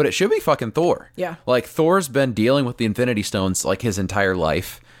 but it should be fucking Thor. Yeah. Like, Thor's been dealing with the Infinity Stones like his entire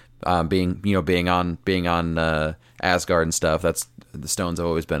life, being on Asgard and stuff. That's, the stones have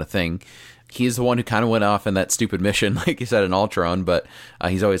always been a thing. He's the one who kind of went off in that stupid mission, like you said, in Ultron, but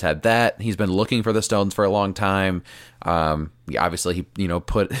he's always had that. He's been looking for the stones for a long time. Obviously, he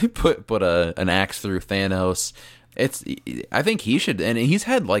put an axe through Thanos. I think he should, and he's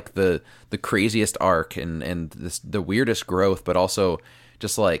had like the craziest arc and the weirdest growth, but also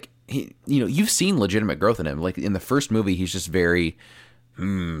just like you've seen legitimate growth in him. Like in the first movie, he's just very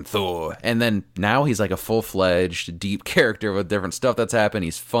Thor, and then now he's like a full-fledged deep character with different stuff that's happened.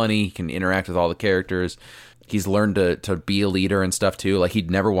 He's funny, he can interact with all the characters. He's learned to be a leader and stuff too. Like, he'd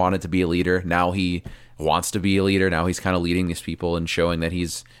never wanted to be a leader, now he wants to be a leader. Now he's kind of leading these people and showing that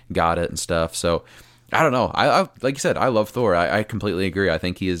he's got it and stuff. So I don't know, I like you said, I love Thor. I completely agree. I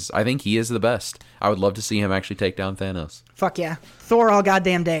think he is the best. I would love to see him actually take down Thanos. Fuck yeah, Thor all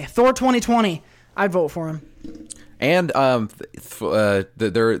goddamn day. Thor 2020, I'd vote for him. And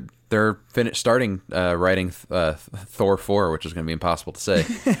they're starting writing Thor 4, which is going to be impossible to say.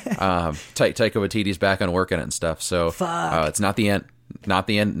 Taika Waititi's back on working it and stuff. So it's not the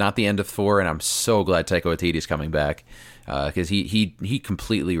end of Thor, and I'm so glad Taika Waititi's coming back, because he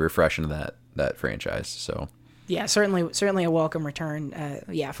completely refreshed that franchise. So yeah, certainly a welcome return.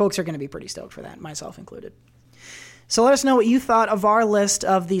 Folks are going to be pretty stoked for that, myself included. So let us know what you thought of our list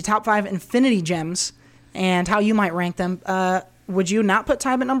of the top 5 Infinity Gems, and how you might rank them. Would you not put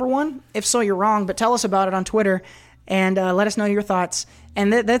time at number 1? If so, you're wrong, but tell us about it on Twitter, and let us know your thoughts.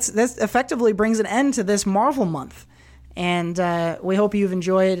 And that's effectively brings an end to this Marvel month. And we hope you've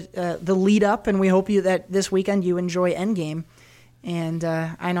enjoyed the lead up, and we hope that this weekend you enjoy Endgame. And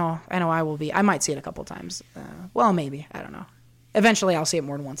I know I will be. I might see it a couple times. Well, maybe. I don't know. Eventually I'll see it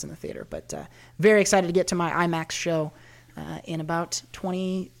more than once in the theater, but very excited to get to my IMAX show in about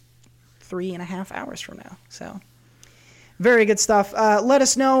 23 and a half hours from now. So very good stuff. Let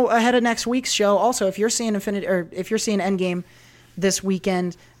us know ahead of next week's show. Also, if you're seeing if you're seeing Endgame this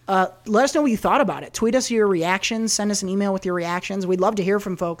weekend, let us know what you thought about it. Tweet us your reactions. Send us an email with your reactions. We'd love to hear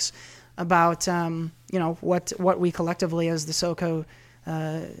from folks about what we collectively as the SoCo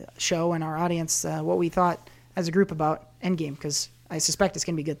show and our audience, what we thought as a group about Endgame, because I suspect it's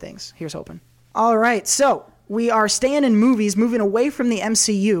going to be good things. Here's hoping. All right, so we are staying in movies, moving away from the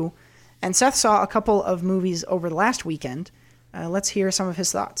MCU, and Seth saw a couple of movies over the last weekend. Let's hear some of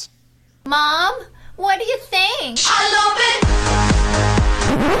his thoughts. Mom, what do you think? I love it!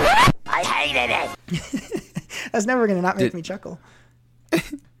 I hated it! That's never going to not make me chuckle.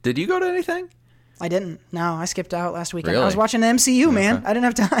 Did you go to anything? I didn't. No, I skipped out last weekend. Really? I was watching the MCU, man. I didn't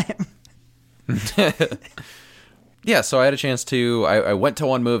have time. Yeah, so I had a chance to. I went to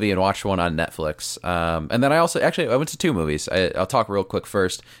one movie and watched one on Netflix, and then I went to two movies. I'll talk real quick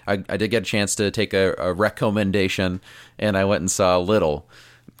first. I did get a chance to take a recommendation, and I went and saw Little.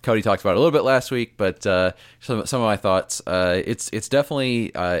 Cody talked about it a little bit last week, but some of my thoughts. It's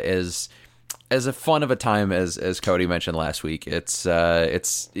definitely as a fun of a time as Cody mentioned last week. It's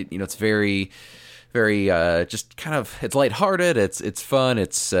very, very just kind of, it's lighthearted. It's fun.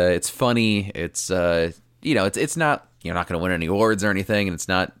 It's funny. It's not, you're not going to win any awards or anything, and it's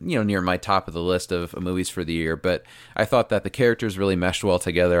not, near my top of the list of movies for the year. But I thought that the characters really meshed well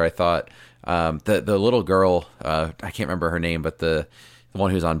together. I thought the little girl, I can't remember her name, but the one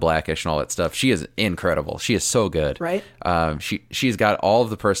who's on Blackish and all that stuff, she is incredible. She is so good. Right. She's got all of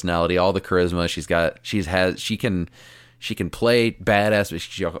the personality, all the charisma. She can play badass, but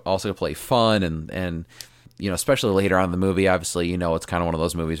she also can play fun and especially later on in the movie, obviously, it's kind of one of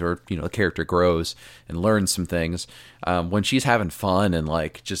those movies where, the character grows and learns some things. When she's having fun and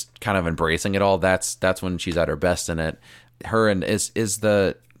like just kind of embracing it all, that's when she's at her best in it. Her and is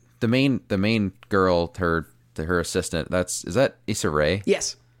the main girl, her assistant, is that Issa Rae?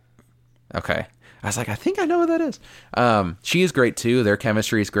 Yes. Okay. I was like, I think I know what that is. She is great too. Their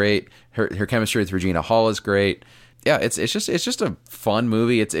chemistry is great. Her chemistry with Regina Hall is great. Yeah, it's just a fun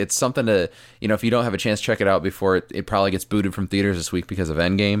movie. It's something to, if you don't have a chance, check it out before it probably gets booted from theaters this week because of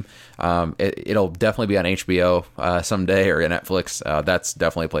Endgame. It'll definitely be on HBO someday or Netflix. That's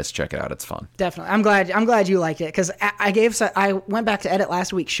definitely a place to check it out. It's fun. Definitely. I'm glad you liked it, because I went back to edit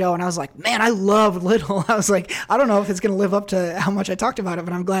last week's show and I was like, man, I love Little. I was like, I don't know if it's going to live up to how much I talked about it,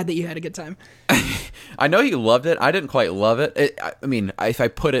 but I'm glad that you had a good time. I know you loved it. I didn't quite love it. If I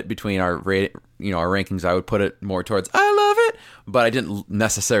put it between our our rankings, I would put it more towards I love it, but I didn't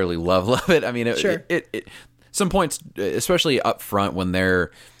necessarily love it. I mean, sure. It some points, especially up front when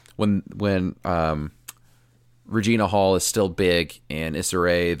Regina Hall is still big and Issa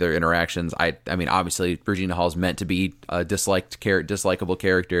Rae, their interactions. I mean, obviously Regina Hall is meant to be a dislikable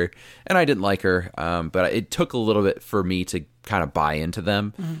character, and I didn't like her. But it took a little bit for me to kind of buy into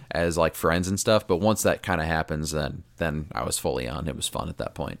them as like friends and stuff. But once that kind of happens, then I was fully on. It was fun at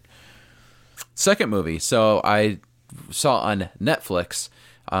that point. Second movie, so I saw on Netflix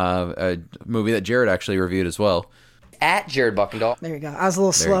a movie that Jared actually reviewed as well. At Jared Buckendahl. There you go. I was a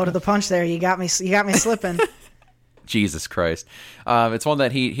little slow to the punch there. You got me slipping. Jesus Christ. It's one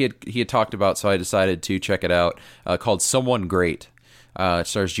that he had talked about, so I decided to check it out, called Someone Great. It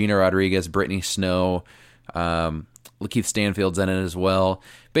stars Gina Rodriguez, Brittany Snow, Lakeith Stanfield's in it as well.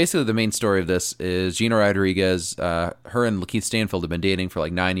 Basically, the main story of this is Gina Rodriguez, her and Lakeith Stanfield have been dating for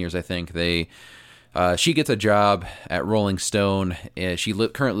like 9 years, I think. She gets a job at Rolling Stone. She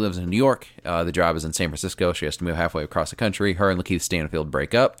currently lives in New York. The job is in San Francisco. She has to move halfway across the country. Her and Lakeith Stanfield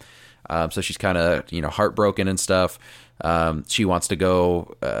break up. So she's kind of, heartbroken and stuff. She wants to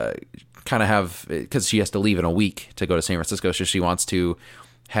go kind of have, because she has to leave in a week to go to San Francisco. So she wants to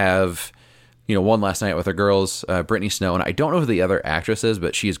have, one last night with her girls, Brittany Snow. And I don't know who the other actress is,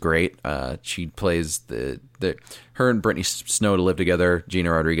 but she's great. She plays her and Brittany Snow to live together.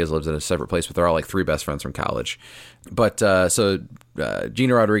 Gina Rodriguez lives in a separate place, but they're all like three best friends from college. But so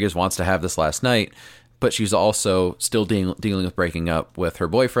Gina Rodriguez wants to have this last night, but she's also still dealing with breaking up with her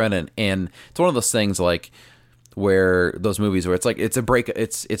boyfriend. And it's one of those things like where those movies where it's like it's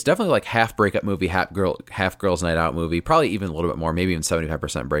definitely like half breakup movie, half girls night out movie, probably even a little bit more, maybe even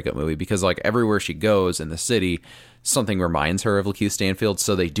 75% breakup movie, because like everywhere she goes in the city, something reminds her of Lakeith Stanfield.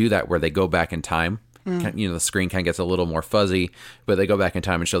 So they do that where they go back in time. The screen kind of gets a little more fuzzy, but they go back in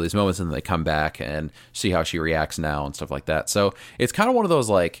time and show these moments, and then they come back and see how she reacts now and stuff like that. So it's kind of one of those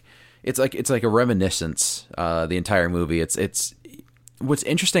like it's like a reminiscence. The entire movie. It's what's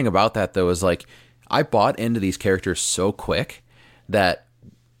interesting about that though is like I bought into these characters so quick that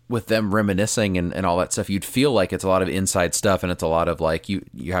with them reminiscing and all that stuff, you'd feel like it's a lot of inside stuff, and it's a lot of like you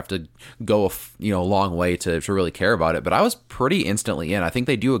have to go a long way to really care about it. But I was pretty instantly in. I think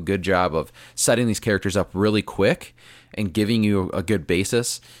they do a good job of setting these characters up really quick and giving you a good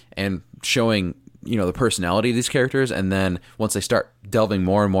basis and showing the personality of these characters, and then once they start delving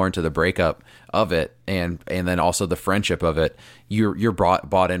more and more into the breakup of it and then also the friendship of it, you're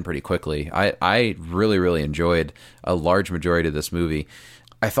bought in pretty quickly. I really, really enjoyed a large majority of this movie.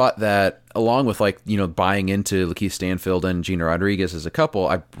 I thought that along with buying into Lakeith Stanfield and Gina Rodriguez as a couple,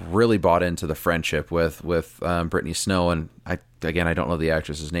 I really bought into the friendship with Brittany Snow, and I don't know the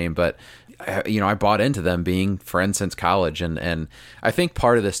actress's name, but I bought into them being friends since college, and I think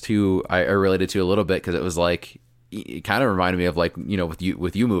part of this too I related to a little bit because it was like it kind of reminded me of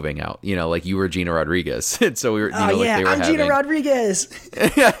with you moving out, like you were Gina Rodriguez, and so we were I'm Gina Rodriguez.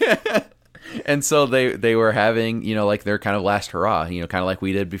 And so they were having, their kind of last hurrah, kind of like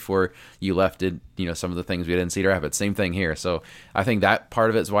we did before you left, did, some of the things we did in Cedar Rapids. Same thing here. So I think that part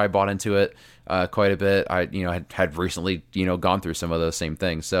of it is why I bought into it quite a bit. I had recently, gone through some of those same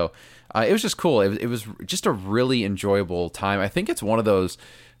things. So it was just cool. It was just a really enjoyable time. I think it's one of those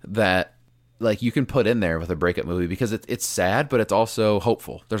that like you can put in there with a breakup movie because it's sad, but it's also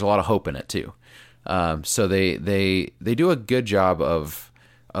hopeful. There's a lot of hope in it too. So they do a good job of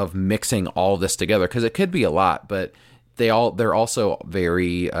mixing all this together because it could be a lot, but they're also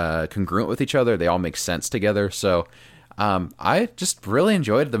very congruent with each other. They all make sense together. So I just really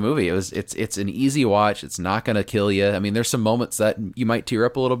enjoyed the movie. It's an easy watch. It's not going to kill you. I mean, there's some moments that you might tear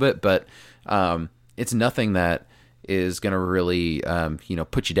up a little bit, but it's nothing that is going to really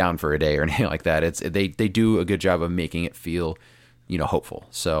put you down for a day or anything like that. They do a good job of making it feel hopeful.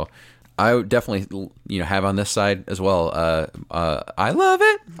 So I would definitely, have on this side as well. I love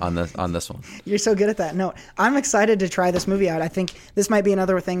it on this one. You're so good at that. No, I'm excited to try this movie out. I think this might be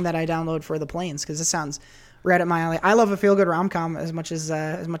another thing that I download for the planes because this sounds right up my alley. I love a feel good rom com as much as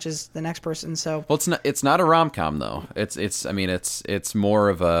the next person. So well, it's not a rom com though. It's more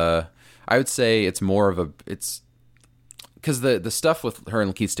of a. I would say it's more of a. It's because the stuff with her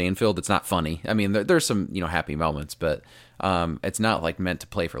and Lakeith Stanfield, it's not funny. I mean, there's some happy moments, but. It's not like meant to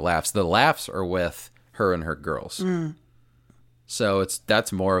play for laughs. The laughs are with her and her girls. So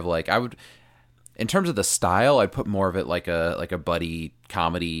that's more of like I would, in terms of the style, I'd put more of it like a buddy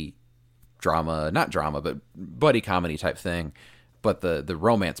comedy drama, not drama, but buddy comedy type thing. But the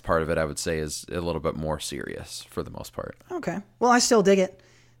romance part of it, I would say, is a little bit more serious for the most part. Okay, well, I still dig it,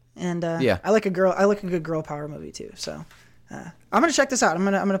 and yeah, I like a good girl power movie too. So I'm gonna check this out. I'm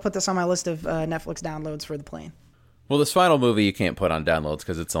gonna put this on my list of Netflix downloads for the plane. Well, this final movie you can't put on downloads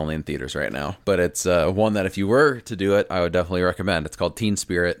because it's only in theaters right now. But it's one that if you were to do it, I would definitely recommend. It's called Teen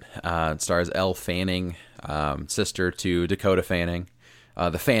Spirit. It stars Elle Fanning, sister to Dakota Fanning,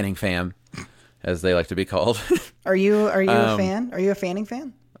 the Fanning fam, as they like to be called. Are you a fan? Are you a Fanning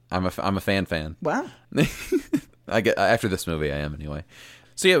fan? I'm a fan. Wow. After this movie, I am anyway.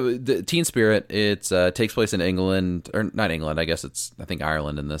 So yeah, the Teen Spirit. It takes place in England, or not England. I guess I think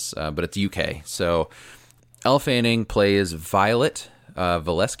Ireland in this, but it's UK. So. Elle Fanning plays Violet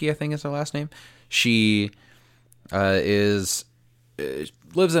Valesky, I think is her last name. She lives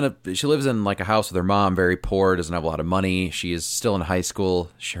in like a house with her mom, very poor, doesn't have a lot of money. She is still in high school.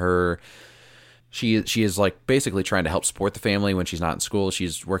 She is like basically trying to help support the family when she's not in school.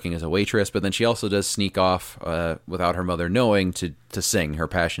 She's working as a waitress, but then she also does sneak off without her mother knowing to sing. Her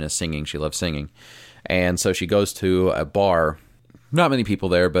passion is singing. She loves singing. And so she goes to a bar. Not many people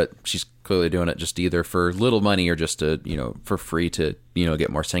there, but she's clearly doing it just either for little money or just to, for free to, get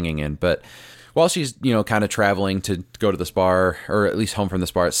more singing in. But while she's, kind of traveling to go to this bar, or at least home from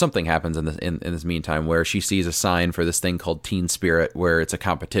this bar, something happens in this meantime where she sees a sign for this thing called Teen Spirit, where it's a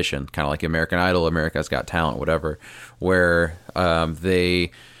competition, kind of like American Idol, America's Got Talent, whatever, where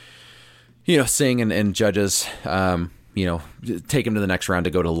they, sing and judges, take them to the next round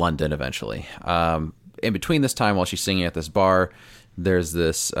to go to London eventually. In between this time, while she's singing at this bar, there's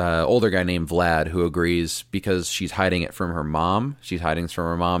this older guy named Vlad who agrees because she's hiding it from her mom. She's hiding this from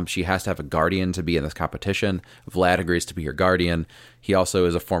her mom. She has to have a guardian to be in this competition. Vlad agrees to be her guardian. He also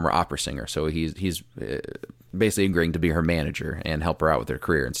is a former opera singer, so he's basically agreeing to be her manager and help her out with her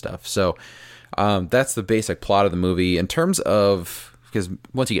career and stuff. So that's the basic plot of the movie. In terms of, because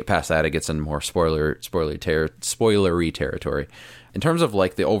once you get past that, it gets in more spoilery territory. In terms of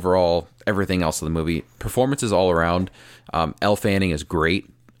like the overall everything else of the movie, performances all around, Elle Fanning is great.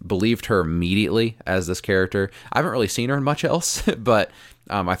 believed her immediately as this character. I haven't really seen her in much else, but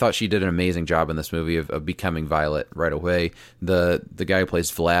I thought she did an amazing job in this movie of becoming Violet right away. The guy who plays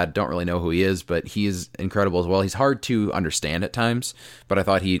Vlad, don't really know who he is, but he is incredible as well. He's hard to understand at times, but I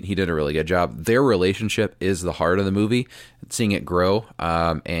thought he did a really good job. Their relationship is the heart of the movie, seeing it grow,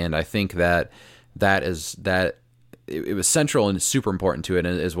 and I think that it was central and super important to it,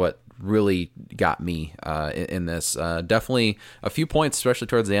 and is what really got me in this. Definitely a few points, especially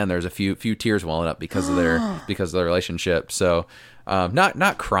towards the end. There's a few tears welling up because of their relationship. So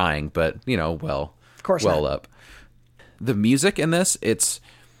not crying, but of course up. The music in this,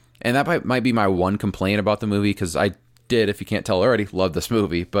 and that might be my one complaint about the movie, because I did, if you can't tell already, love this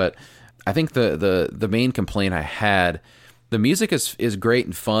movie. But I think the main complaint I had, the music is great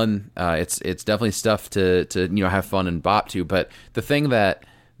and fun. It's definitely stuff to have fun and bop to. But the thing that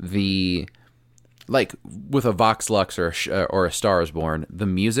with a Vox Lux or a Star Is Born, the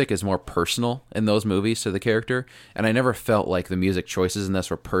music is more personal in those movies to the character, and I never felt like the music choices in this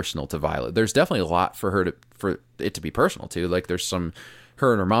were personal to Violet. There's definitely a lot for it to be personal to. Like, there's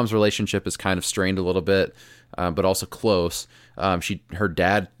her and her mom's relationship is kind of strained a little bit, but also close. Her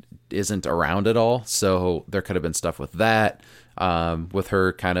dad isn't around at all, so there could have been stuff with that. With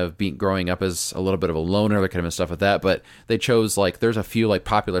her kind of growing up as a little bit of a loner, there could have been stuff with that, but they chose, there's a few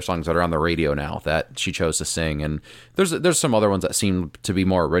popular songs that are on the radio now that she chose to sing, and there's some other ones that seem to be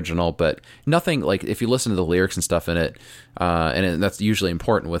more original, but nothing, if you listen to the lyrics and stuff in it, and that's usually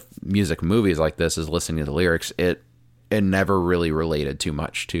important with music movies like this, is listening to the lyrics, it never really related too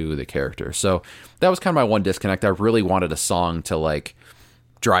much to the character. So that was kind of my one disconnect. I really wanted a song to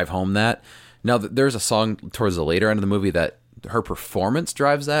drive home that. Now, there's a song towards the later end of the movie that her performance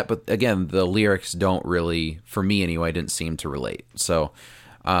drives that, but again, the lyrics don't really, for me anyway, didn't seem to relate. So,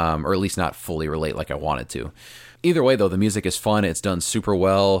 or at least not fully relate like I wanted to. Either way, though, the music is fun. It's done super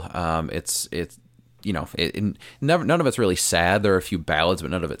well. None of it's really sad. There are a few ballads, but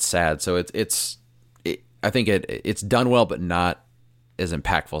none of it's sad. So I think it's done well, but not as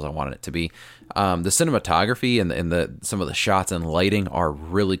impactful as I wanted it to be. The cinematography and some of the shots and lighting are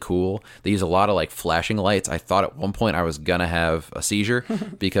really cool. They use a lot of flashing lights. I thought at one point I was gonna have a seizure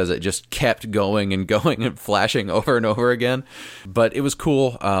because it just kept going and flashing over and over again. But it was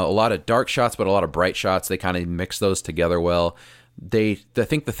cool. A lot of dark shots, but a lot of bright shots. They kind of mixed those together well. I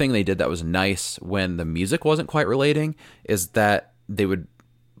think the thing they did that was nice when the music wasn't quite relating is that they would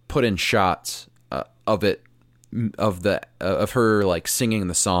put in shots of her singing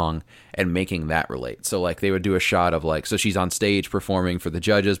the song and making that relate. So they would do a shot of so she's on stage performing for the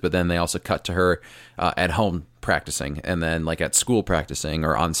judges, but then they also cut to her at home practicing, and then at school practicing,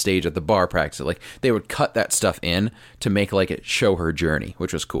 or on stage at the bar practicing. They would cut that stuff in to make it show her journey,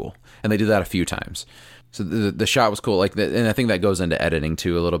 which was cool. And they did that a few times. So the shot was cool. And I think that goes into editing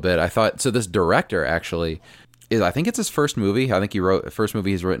too a little bit. I thought, so this director actually, I think it's his first movie. I think first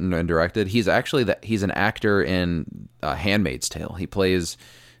movie he's written and directed. He's an actor in Handmaid's Tale. He plays,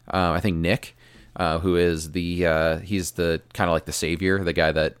 I think, Nick, who is he's the kind of the savior, the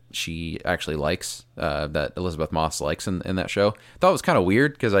guy that she actually likes, that Elizabeth Moss likes in that show. Thought it was kind of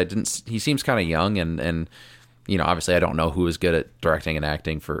weird because he seems kind of young and obviously I don't know who is good at directing and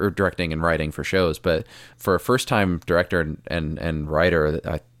acting or directing and writing for shows, but for a first time director and writer,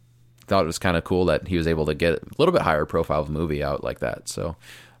 I thought it was kind of cool that he was able to get a little bit higher profile of a movie out like that. So,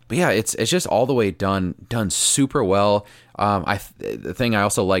 but yeah, it's just all the way done super well. The thing I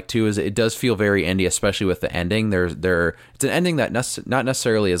also like too is it does feel very indie, especially with the ending. It's an ending that not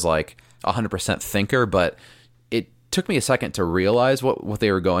necessarily is 100% thinker, but it took me a second to realize what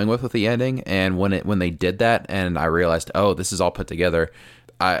they were going with the ending. And when they did that, and I realized, oh, this is all put together.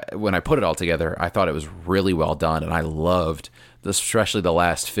 When I put it all together, I thought it was really well done, and I loved, especially the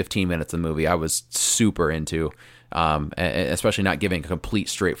last 15 minutes of the movie. I was super into, especially not giving a complete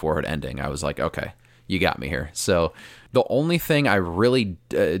straightforward ending. I was like, okay, you got me here. So the only thing I really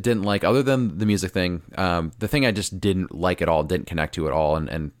didn't like, other than the music thing, the thing I just didn't like at all, didn't connect to at all,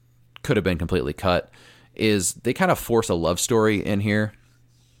 and could have been completely cut, is they kind of force a love story in here,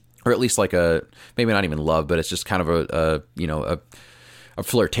 or at least maybe not even love, but it's just kind of a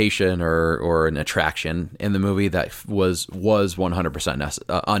flirtation or an attraction in the movie that was 100%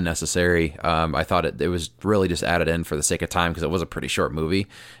 unnecessary. I thought it was really just added in for the sake of time because it was a pretty short movie,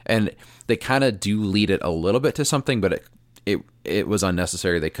 and they kind of do lead it a little bit to something, but it was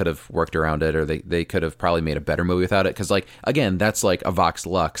unnecessary. They could have worked around it, or they could have probably made a better movie without it. Because again, that's a Vox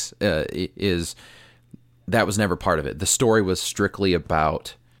Lux that was never part of it. The story was strictly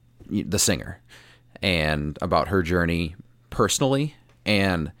about the singer and about her journey personally.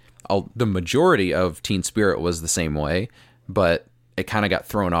 And the majority of Teen Spirit was the same way, but it kind of got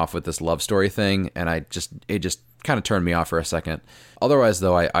thrown off with this love story thing, and it just kind of turned me off for a second. Otherwise,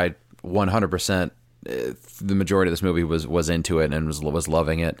 though, I 100%, the majority of this movie was into it and was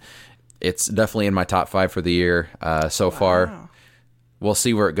loving it. It's definitely in my top 5 for the year so far. We'll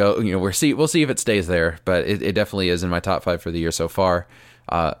see where it goes. We'll see if it stays there, but it definitely is in my top 5 for the year so far.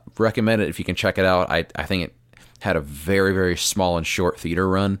 Recommend it if you can check it out. I think it had a very, very small and short theater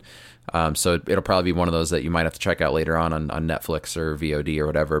run. So it'll probably be one of those that you might have to check out later on Netflix or VOD or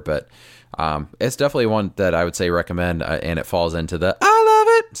whatever. But it's definitely one that I would say recommend, and it falls into the I love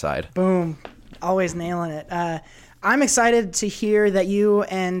it side. Boom. Always nailing it. I'm excited to hear that you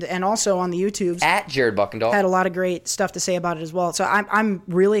and also on the YouTubes at Jared Buckendall had a lot of great stuff to say about it as well. So I'm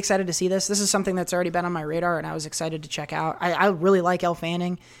really excited to see this. This is something that's already been on my radar, and I was excited to check out. I really like Elle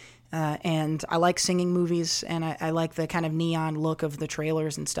Fanning. And I like singing movies, and I like the kind of neon look of the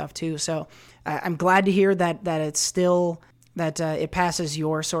trailers and stuff too. So I'm glad to hear that it's still that it passes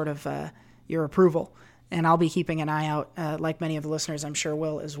your sort of your approval. And I'll be keeping an eye out, like many of the listeners I'm sure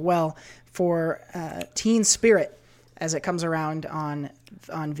will as well, for Teen Spirit as it comes around on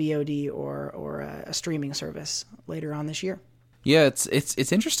VOD or a streaming service later on this year. Yeah,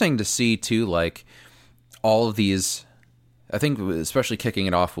 it's interesting to see too, like all of these. I think especially kicking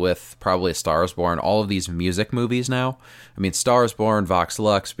it off with probably A Star Is Born, all of these music movies now. I mean, Star Is Born, Vox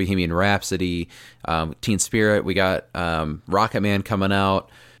Lux, Bohemian Rhapsody, Teen Spirit. We got Rocket Man coming out.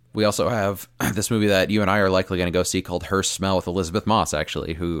 We also have this movie that you and I are likely going to go see called Her Smell with Elizabeth Moss,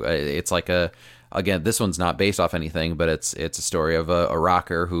 actually, who it's like again, this one's not based off anything, but it's a story of a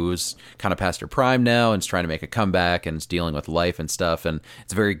rocker who's kind of past her prime now and is trying to make a comeback and is dealing with life and stuff. And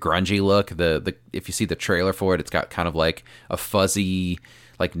it's a very grungy look. The if you see the trailer for it, it's got kind of like a fuzzy,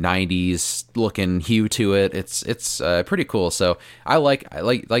 like 90s looking hue to it. It's pretty cool. So I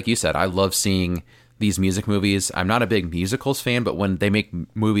like you said, I love seeing these music movies. I'm not a big musicals fan, but when they make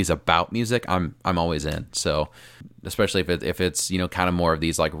movies about music, I'm always in. So especially if it's kind of more of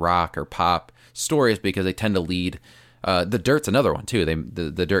these like rock or pop stories, because they tend to lead. The Dirt's another one too.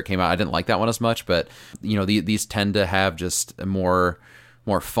 The Dirt came out. I didn't like that one as much, but these tend to have just more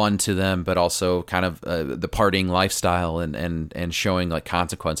fun to them, but also kind of the partying lifestyle and showing like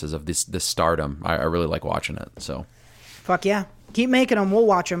consequences of this stardom. I really like watching it. So, fuck yeah, keep making them. We'll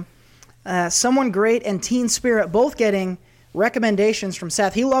watch them. Someone Great and Teen Spirit both getting recommendations from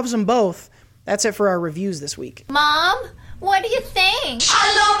Seth. He loves them both. That's it for our reviews this week. Mom, what do you think?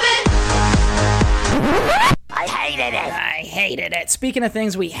 I love it! I hated it. Speaking of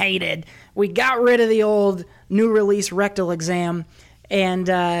things we hated, we got rid of the old new release rectal exam, and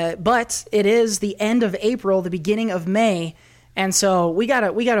but it is the end of April, the beginning of May, and so we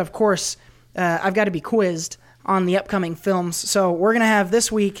gotta of course, I've got to be quizzed on the upcoming films. So we're gonna have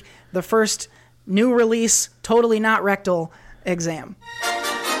this week the first new release, totally not rectal exam.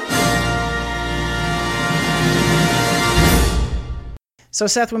 So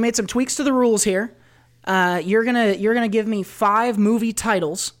Seth, we made some tweaks to the rules here. You're gonna give me 5 movie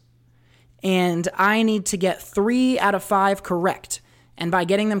titles, and I need to get 3 out of 5 correct. And by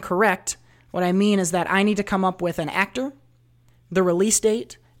getting them correct, what I mean is that I need to come up with an actor, the release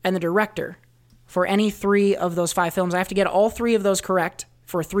date, and the director for any 3 of those 5 films. I have to get all 3 of those correct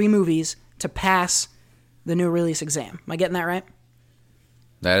for 3 movies to pass the new release exam. Am I getting that right?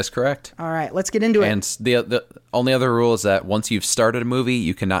 That is correct. All right, let's get into it. And the only other rule is that once you've started a movie,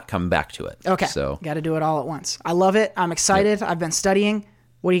 you cannot come back to it. Okay, so got to do it all at once. I love it. I'm excited. Yep. I've been studying.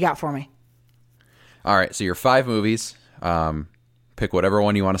 What do you got for me? All right, so your 5 movies. Pick whatever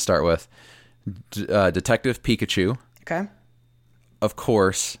one you want to start with. Detective Pikachu. Okay. Of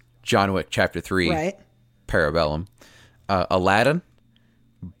course, John Wick Chapter 3. Right. Parabellum. Aladdin,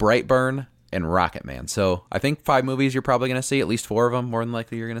 Brightburn, and Rocket Man. So I think 5 movies you're probably going to see, at least 4 of them more than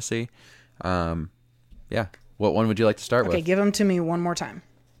likely you're going to see. Yeah. What one would you like to start with? Okay, give them to me one more time.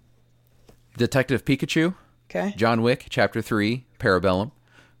 Detective Pikachu. Okay. John Wick Chapter 3, Parabellum,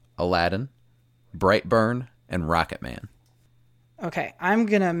 Aladdin, Brightburn, and Rocket Man. Okay, I'm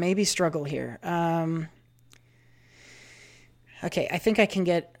going to maybe struggle here. Okay, I think I can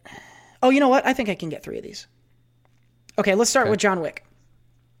get... Oh, you know what? I think I can get 3 of these. Okay, let's start with John Wick.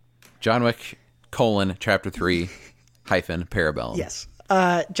 John Wick, Chapter 3, Parabellum. Yes.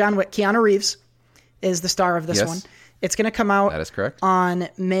 John Wick, Keanu Reeves is the star of this one. It's going to come out that is correct. On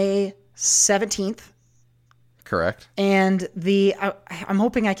May 17th. Correct. And I'm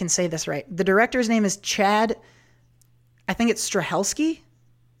hoping I can say this right. The director's name is Chad, I think it's Strahelski?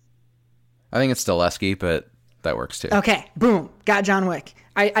 I think it's Stileski, but that works too. Okay, boom. Got John Wick.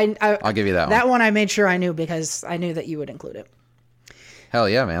 I'll give you that one. That one I made sure I knew because I knew that you would include it. Hell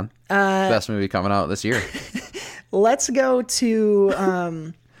yeah, man. Best movie coming out this year. Let's go to.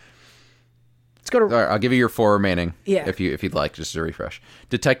 Let's go to. All right, I'll give you your 4 remaining. Yeah. If you'd like, just to refresh.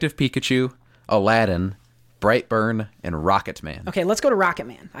 Detective Pikachu, Aladdin, Brightburn, and Rocket Man. Okay, let's go to Rocket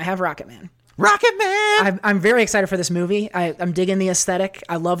Man. I have Rocket Man. Rocket Man! I'm very excited for this movie. I'm digging the aesthetic.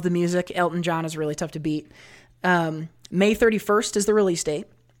 I love the music. Elton John is really tough to beat. May 31st is the release date.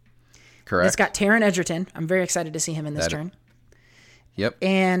 Correct. It's got Taron Egerton. I'm very excited to see him in this turn. Yep.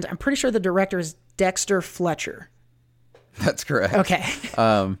 And I'm pretty sure the director is Dexter Fletcher. That's correct. Okay.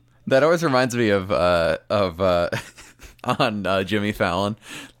 That always reminds me of on Jimmy Fallon.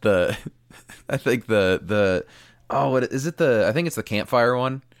 I think what is it? I think it's the campfire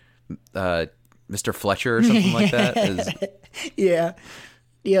one. Mr. Fletcher or something like that. Yeah.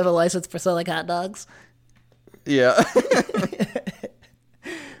 Do you have a license for selling hot dogs? Yeah.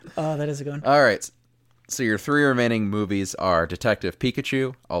 Oh, that is a good one. All right. So your 3 remaining movies are Detective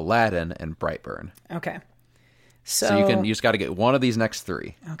Pikachu, Aladdin, and Brightburn. Okay. So you just got to get one of these next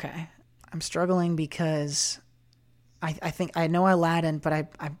 3. Okay. I'm struggling because I think I know Aladdin, but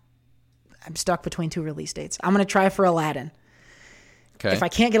I'm stuck between 2 release dates. I'm going to try for Aladdin. Okay. If I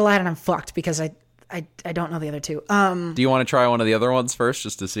can't get Aladdin, I'm fucked because I don't know the other 2. Do you want to try one of the other ones first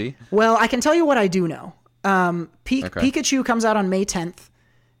just to see? Well, I can tell you what I do know. Pikachu comes out on May 10th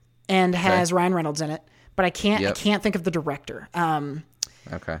and has Ryan Reynolds in it, but I can't think of the director.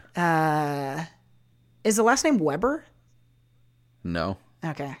 Okay. Is the last name Weber? No.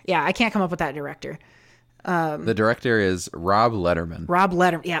 Okay. Yeah, I can't come up with that director. The director is Rob Letterman. Rob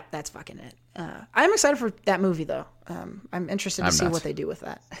Letterman. Yeah, that's fucking it. I'm excited for that movie, though. I'm interested to see what they do with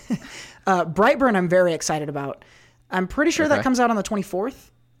that. Brightburn, I'm very excited about. I'm pretty sure that comes out on the 24th.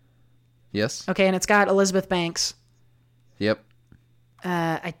 Yes. Okay, and it's got Elizabeth Banks. Yep.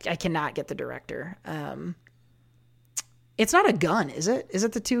 I cannot get the director. It's not a Gunn, is it? Is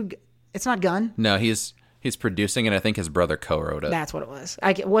it the 2? It's not Gunn? No, he's producing it. I think his brother co-wrote it. That's what it was.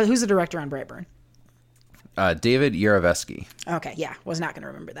 Who's the director on Brightburn? David Yarovesky. Okay, yeah. Was not going to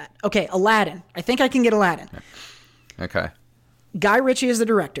remember that. Okay, Aladdin. I think I can get Aladdin. Okay. Guy Ritchie is the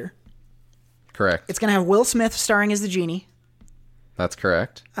director. Correct. It's going to have Will Smith starring as the genie. That's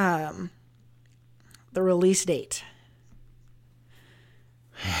correct. The release date.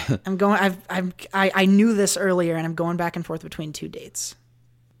 I knew this earlier, and I'm going back and forth between 2 dates.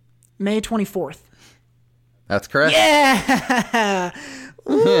 May 24th. That's correct. Yeah!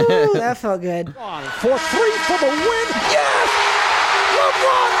 Ooh, that felt good. 4-3 for the win. Yes!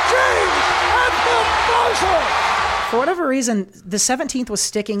 LeBron James at the buzzer! For whatever reason, the 17th was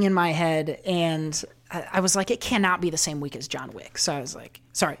sticking in my head, and I was like, it cannot be the same week as John Wick. So I was like,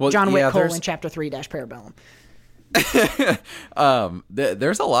 John Wick, Chapter 3 - Parabellum.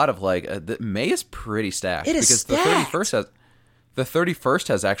 There's a lot of May is pretty stacked. It is because stacked. The 31st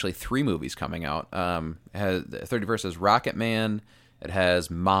has actually 3 movies coming out. The 31st has Rocket Man, it has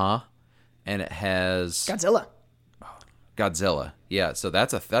Ma, and it has Godzilla. Yeah, so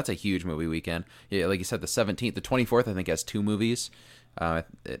that's a huge movie weekend. Yeah, like you said, the 17th, the 24th, I think has 2 movies. Aladdin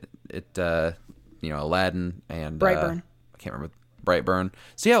and Brightburn. I can't remember Brightburn.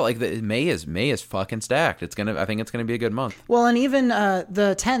 So yeah, May is fucking stacked. I think it's gonna be a good month. Well, and even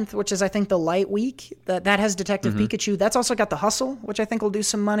the 10th, which is I think the light week, that has Detective Pikachu. That's also got The Hustle, which I think will do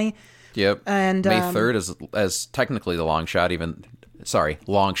some money. Yep. And May 3rd is as technically the long shot.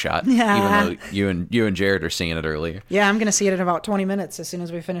 Long shot. Yeah. Even though you and Jared are seeing it earlier. Yeah, I'm gonna see it in about 20 minutes. As soon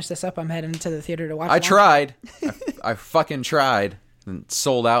as we finish this up, I'm heading to the theater to watch it. I tried. I fucking tried and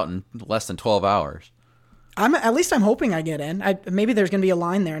sold out in less than 12 hours. At least I'm hoping I get in. Maybe there's gonna be a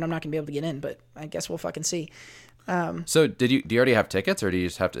line there and I'm not gonna be able to get in, but I guess we'll fucking see. So do you already have tickets, or do you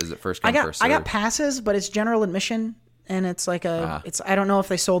just have to? Is it first come first served? I got passes, but it's general admission, and it's like I don't know if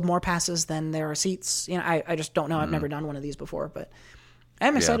they sold more passes than there are seats. I just don't know. I've never done one of these before, but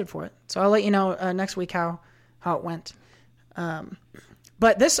I'm excited for it. So I'll let you know next week how it went.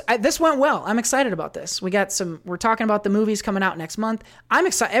 But this went well. I'm excited about this. We're talking about the movies coming out next month. I'm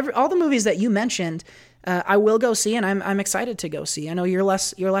excited. All the movies that you mentioned, I will go see, and I'm excited to go see. I know you're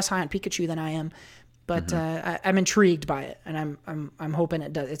less high on Pikachu than I am, but I'm intrigued by it, and I'm hoping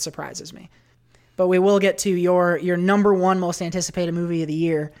it surprises me. But we will get to your number 1 most anticipated movie of the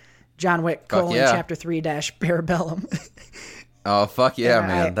year, John Wick: Chapter 3 - Parabellum. Oh fuck yeah,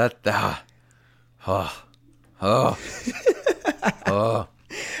 man!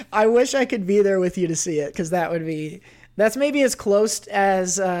 I wish I could be there with you to see it, because that's maybe as close to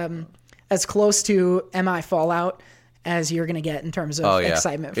Am I Fallout as you're gonna get in terms of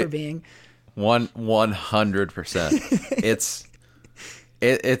excitement for being 100%.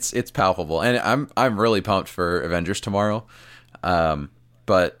 It's palpable, and I'm really pumped for Avengers tomorrow.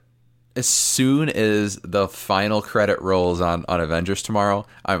 But as soon as the final credit rolls on Avengers tomorrow,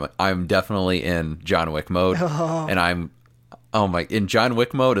 I'm definitely in John Wick mode, and in John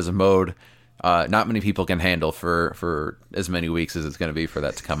Wick mode is a mode not many people can handle for as many weeks as it's going to be for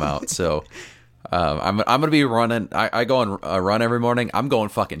that to come out. So I'm going to be running. I go and run every morning. I'm going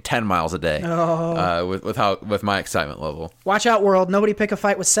fucking 10 miles a day with my excitement level. Watch out, world! Nobody pick a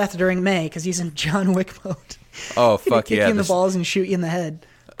fight with Seth during May because he's in John Wick mode. Oh fuck kick yeah! you in the balls and shoot you in the head.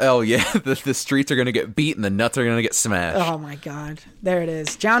 Oh yeah, the streets are going to get beat and the nuts are going to get smashed. Oh my god, there it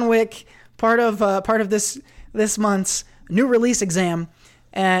is. John Wick, part of this month's new release exam.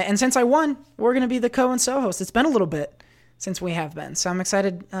 And since I won, we're going to be the co and so host. It's been a little bit since we have been, so I'm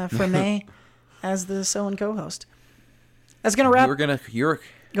excited for May as the so and co-host. That's going to wrap. Go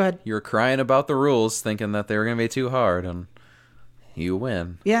ahead. You were crying about the rules, thinking that they were going to be too hard, and you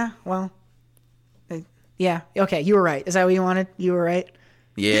win. Yeah. Well. Yeah. Okay. You were right. Is that what you wanted? You were right.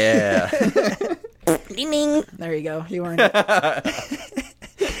 Yeah. Ding ding. There you go. You weren't.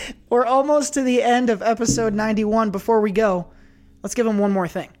 We're almost to the end of episode 91. Before we go, let's give them one more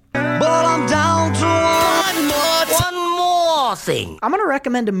thing. But I'm down to one more thing. I'm going to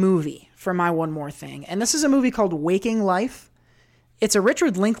recommend a movie for my one more thing. And this is a movie called Waking Life. It's a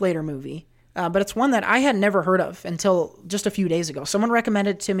Richard Linklater movie, but it's one that I had never heard of until just a few days ago. Someone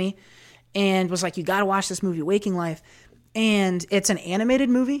recommended it to me and was like, you got to watch this movie, Waking Life. And it's an animated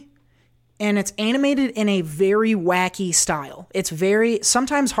movie. And it's animated in a very wacky style. It's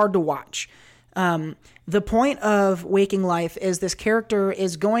sometimes hard to watch. The point of Waking Life is this character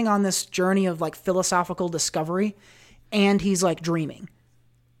is going on this journey of like philosophical discovery, and he's like dreaming,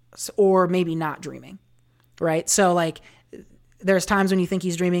 or maybe not dreaming, right? So like there's times when you think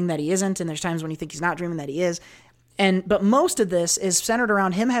he's dreaming that he isn't, and there's times when you think he's not dreaming that he is. But most of this is centered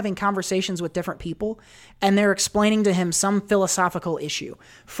around him having conversations with different people, and they're explaining to him some philosophical issue.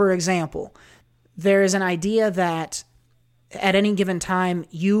 For example, there is an idea that at any given time,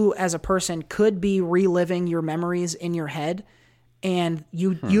 you as a person could be reliving your memories in your head, and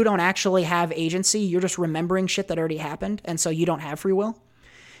you don't actually have agency. You're just remembering shit that already happened, and so you don't have free will.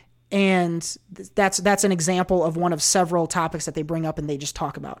 And that's an example of one of several topics that they bring up and they just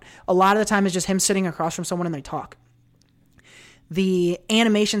talk about. A lot of the time it's just him sitting across from someone and they talk. The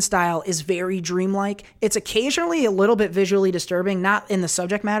animation style is very dreamlike. It's occasionally a little bit visually disturbing, not in the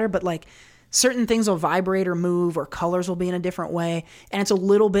subject matter, but like certain things will vibrate or move, or colors will be in a different way, and it's a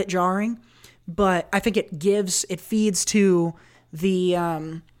little bit jarring. But I think it feeds to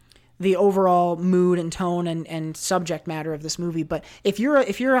the overall mood and tone and subject matter of this movie. But if you're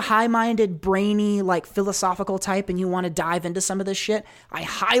a high-minded, brainy, like philosophical type and you want to dive into some of this shit, I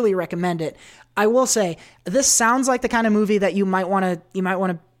highly recommend it. I will say this sounds like the kind of movie that you might want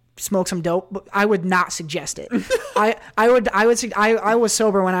to smoke some dope, but I would not suggest it. I was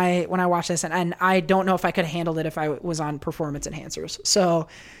sober when I watched this, and I don't know if I could have handled it if I was on performance enhancers. So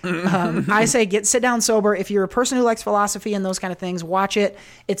I say sit down sober. If you're a person who likes philosophy and those kind of things, watch it.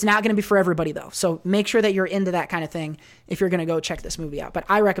 It's not going to be for everybody though. So make sure that you're into that kind of thing if you're going to go check this movie out. But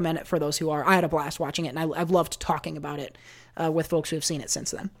I recommend it for those who are. I had a blast watching it, and I've loved talking about it with folks who have seen it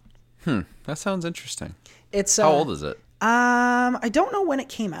since then. That sounds interesting. It's how old is it? I don't know when it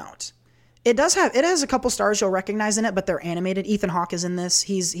came out. It has a couple stars you'll recognize in it, but they're animated. Ethan Hawke is in this.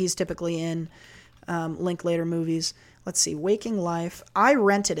 He's typically in Linklater movies. Let's see, Waking Life. I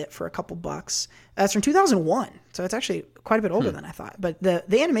rented it for a couple bucks. It's from 2001, so it's actually quite a bit older than I thought. But the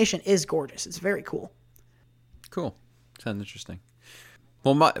animation is gorgeous. It's very cool. Cool. Sounds interesting.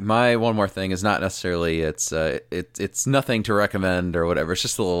 Well, my one more thing is not necessarily it's nothing to recommend or whatever. It's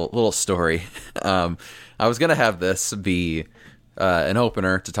just a little story. I was gonna have this be an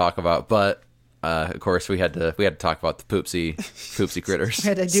opener to talk about, but of course we had to talk about the poopsie critters. We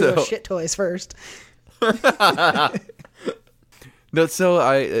had to do shit toys first. No,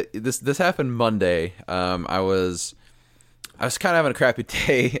 so this happened Monday. I was kind of having a crappy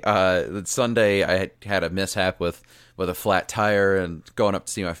day. Sunday I had a mishap with a flat tire and going up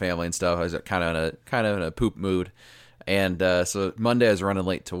to see my family and stuff. I was kind of in a poop mood, and so Monday I was running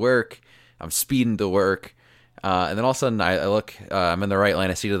late to work. I'm speeding to work, and then all of a sudden I look. I'm in the right lane.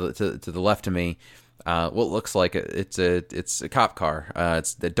 I see to the left of me what looks like it's a cop car.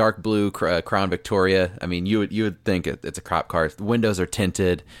 It's the dark blue Crown Victoria. I mean, you would think it's a cop car. The windows are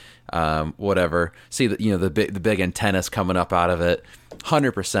tinted. Whatever. See the big antennas coming up out of it.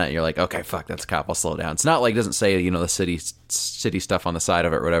 100%. You're like, okay, fuck, that's a cop. I'll slow down. It's not like it doesn't say the city stuff on the side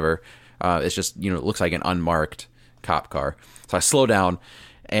of it or whatever. It's just it looks like an unmarked cop car. So I slow down,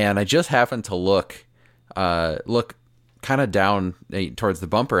 and I just happened to look kind of down towards the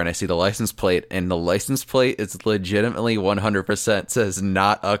bumper, and I see the license plate, and the license plate is legitimately 100% says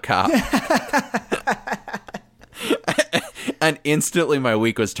not a cop. And instantly my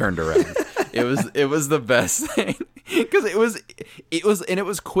week was turned around. It was the best thing. Because it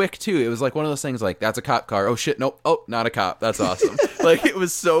was quick too. It was like one of those things like, that's a cop car. Oh shit, nope. Oh, not a cop. That's awesome. Like, it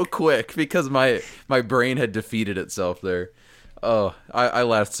was so quick because my brain had defeated itself there. Oh, I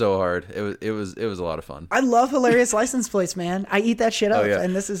laughed so hard. It was a lot of fun. I love hilarious license plates, man. I eat that shit up. Oh, yeah.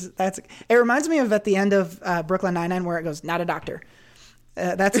 And it reminds me of at the end of Brooklyn Nine-Nine where it goes, not a doctor.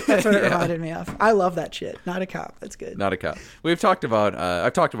 That's what it reminded me of. I love that shit. Not a cop. That's good. Not a cop. I've talked about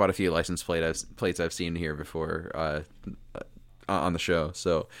a few license plates I've seen here before on the show.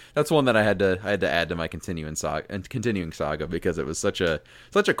 So that's one that I had to add to my continuing saga because it was such a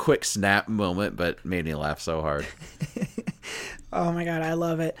quick snap moment, but made me laugh so hard. Oh my God, I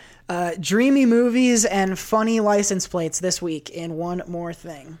love it. Dreamy movies and funny license plates this week in One More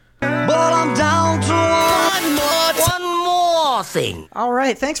Thing. But I'm down to one more thing. All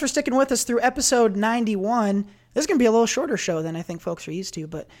right, thanks for sticking with us through episode 91. This is going to be a little shorter show than I think folks are used to,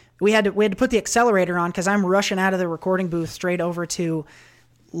 but we had to put the accelerator on because I'm rushing out of the recording booth straight over to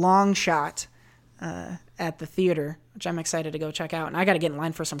Long Shot at the theater, which I'm excited to go check out. And I got to get in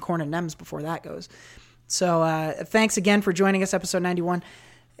line for some corn and Nems before that goes. So thanks again for joining us, episode 91.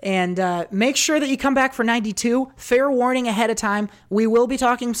 And make sure that you come back for 92. Fair warning ahead of time. We will be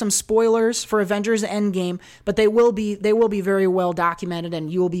talking some spoilers for Avengers Endgame, but they will be very well documented,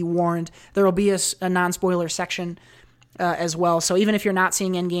 and you will be warned. There will be a non-spoiler section as well. So even if you're not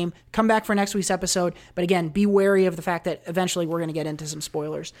seeing Endgame, come back for next week's episode. But again, be wary of the fact that eventually we're going to get into some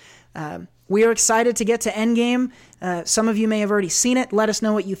spoilers. We are excited to get to Endgame. Some of you may have already seen it. Let us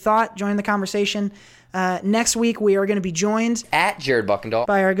know what you thought. Join the conversation. Next week, we are going to be joined at Jared Buckendahl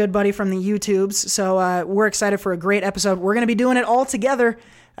by our good buddy from the YouTubes. So we're excited for a great episode. We're going to be doing it all together.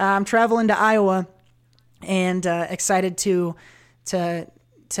 I'm traveling to Iowa and excited to have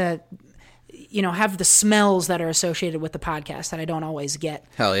the smells that are associated with the podcast that I don't always get.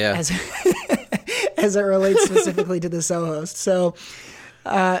 Hell yeah. As it relates specifically to the Sohost. So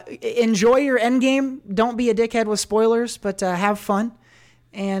enjoy your Endgame. Don't be a dickhead with spoilers, but have fun.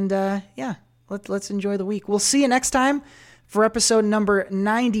 And yeah. Let's enjoy the week. We'll see you next time for episode number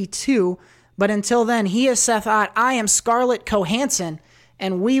 92. But until then, he is Seth Ott. I am Scarlett Cohanson,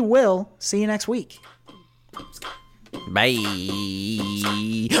 and we will see you next week. Bye.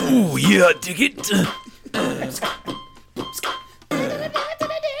 Oh, yeah, dig it.